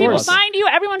 Yes. Where of can people course. find you?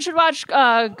 Everyone should watch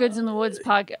Goods in the Woods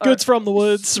podcast. Goods from the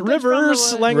Woods. Goods from the Rivers.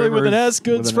 Woods. Langley with an Rivers S.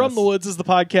 Goods with an from S. the Woods is the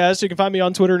podcast. You can find me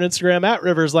on Twitter and Instagram at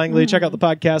Rivers Langley. Check out the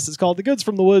podcast. It's called The Goods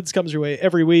from the Woods. Comes your way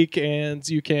every week. And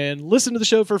you can listen to the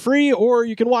show for free or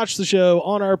you can watch the show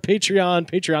on our Patreon,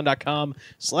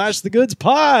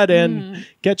 patreon.com/thegoods-pod. And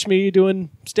catch me doing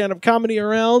stand-up comedy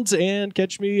around and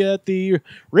catch me at the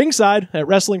ringside at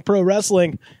Wrestling Pro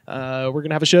Wrestling. We're going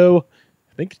to have a show,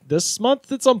 I think, this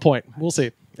month at some point. We'll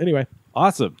see. Anyway.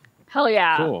 Awesome. Hell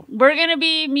yeah. Cool. We're going to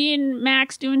be, me and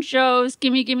Max, doing shows.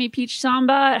 Gimme Gimme Peach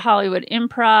Samba at Hollywood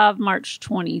Improv, March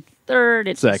 23rd.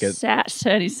 It's Second.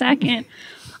 22nd.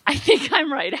 I think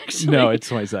I'm right, actually. No, it's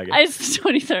 22nd. It's the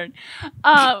 23rd.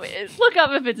 Look up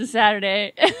if it's a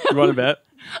Saturday. You want to bet?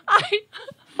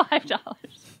 $5.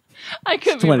 I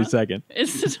could be wrong. 22nd.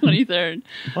 It's the 23rd.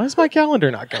 Why is my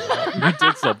calendar not coming up? You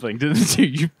did something, didn't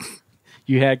you?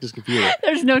 You hacked his computer.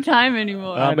 There's no time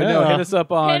anymore. I But no, know. hit us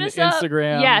up on Hit us up.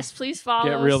 Instagram. Yes, please follow.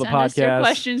 Get Real the Send us your podcast.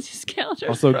 questions. His calendar's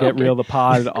Also, broken. Get Real the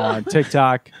Pod on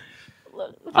TikTok.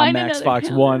 I'm Find Max another Fox1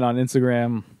 calendar. on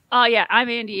Instagram. Oh yeah, I'm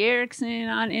Andy Erikson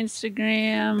on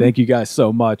Instagram. Thank you guys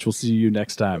so much. We'll see you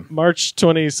next time. March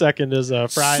 22nd is a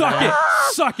Friday. Suck it.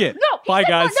 Suck it. No, he Bye, said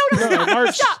guys. No, stop,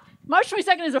 March- stop. March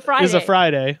 22nd is a Friday. Is a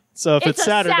Friday. So if it's a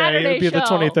Saturday, it would be the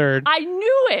show. 23rd. I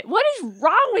knew it. What is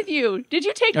wrong with you? Did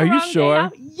you take the Are you wrong sure? day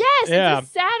off? Yes, Yeah. it's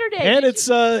a Saturday. And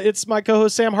Did it's my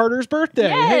co-host Sam Harder's birthday.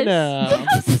 Hey now.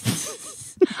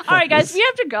 All right, guys, we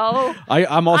have to go.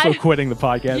 I'm also I- quitting the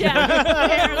podcast. Yeah,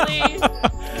 apparently.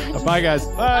 Bye, guys.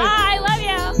 Bye. Bye.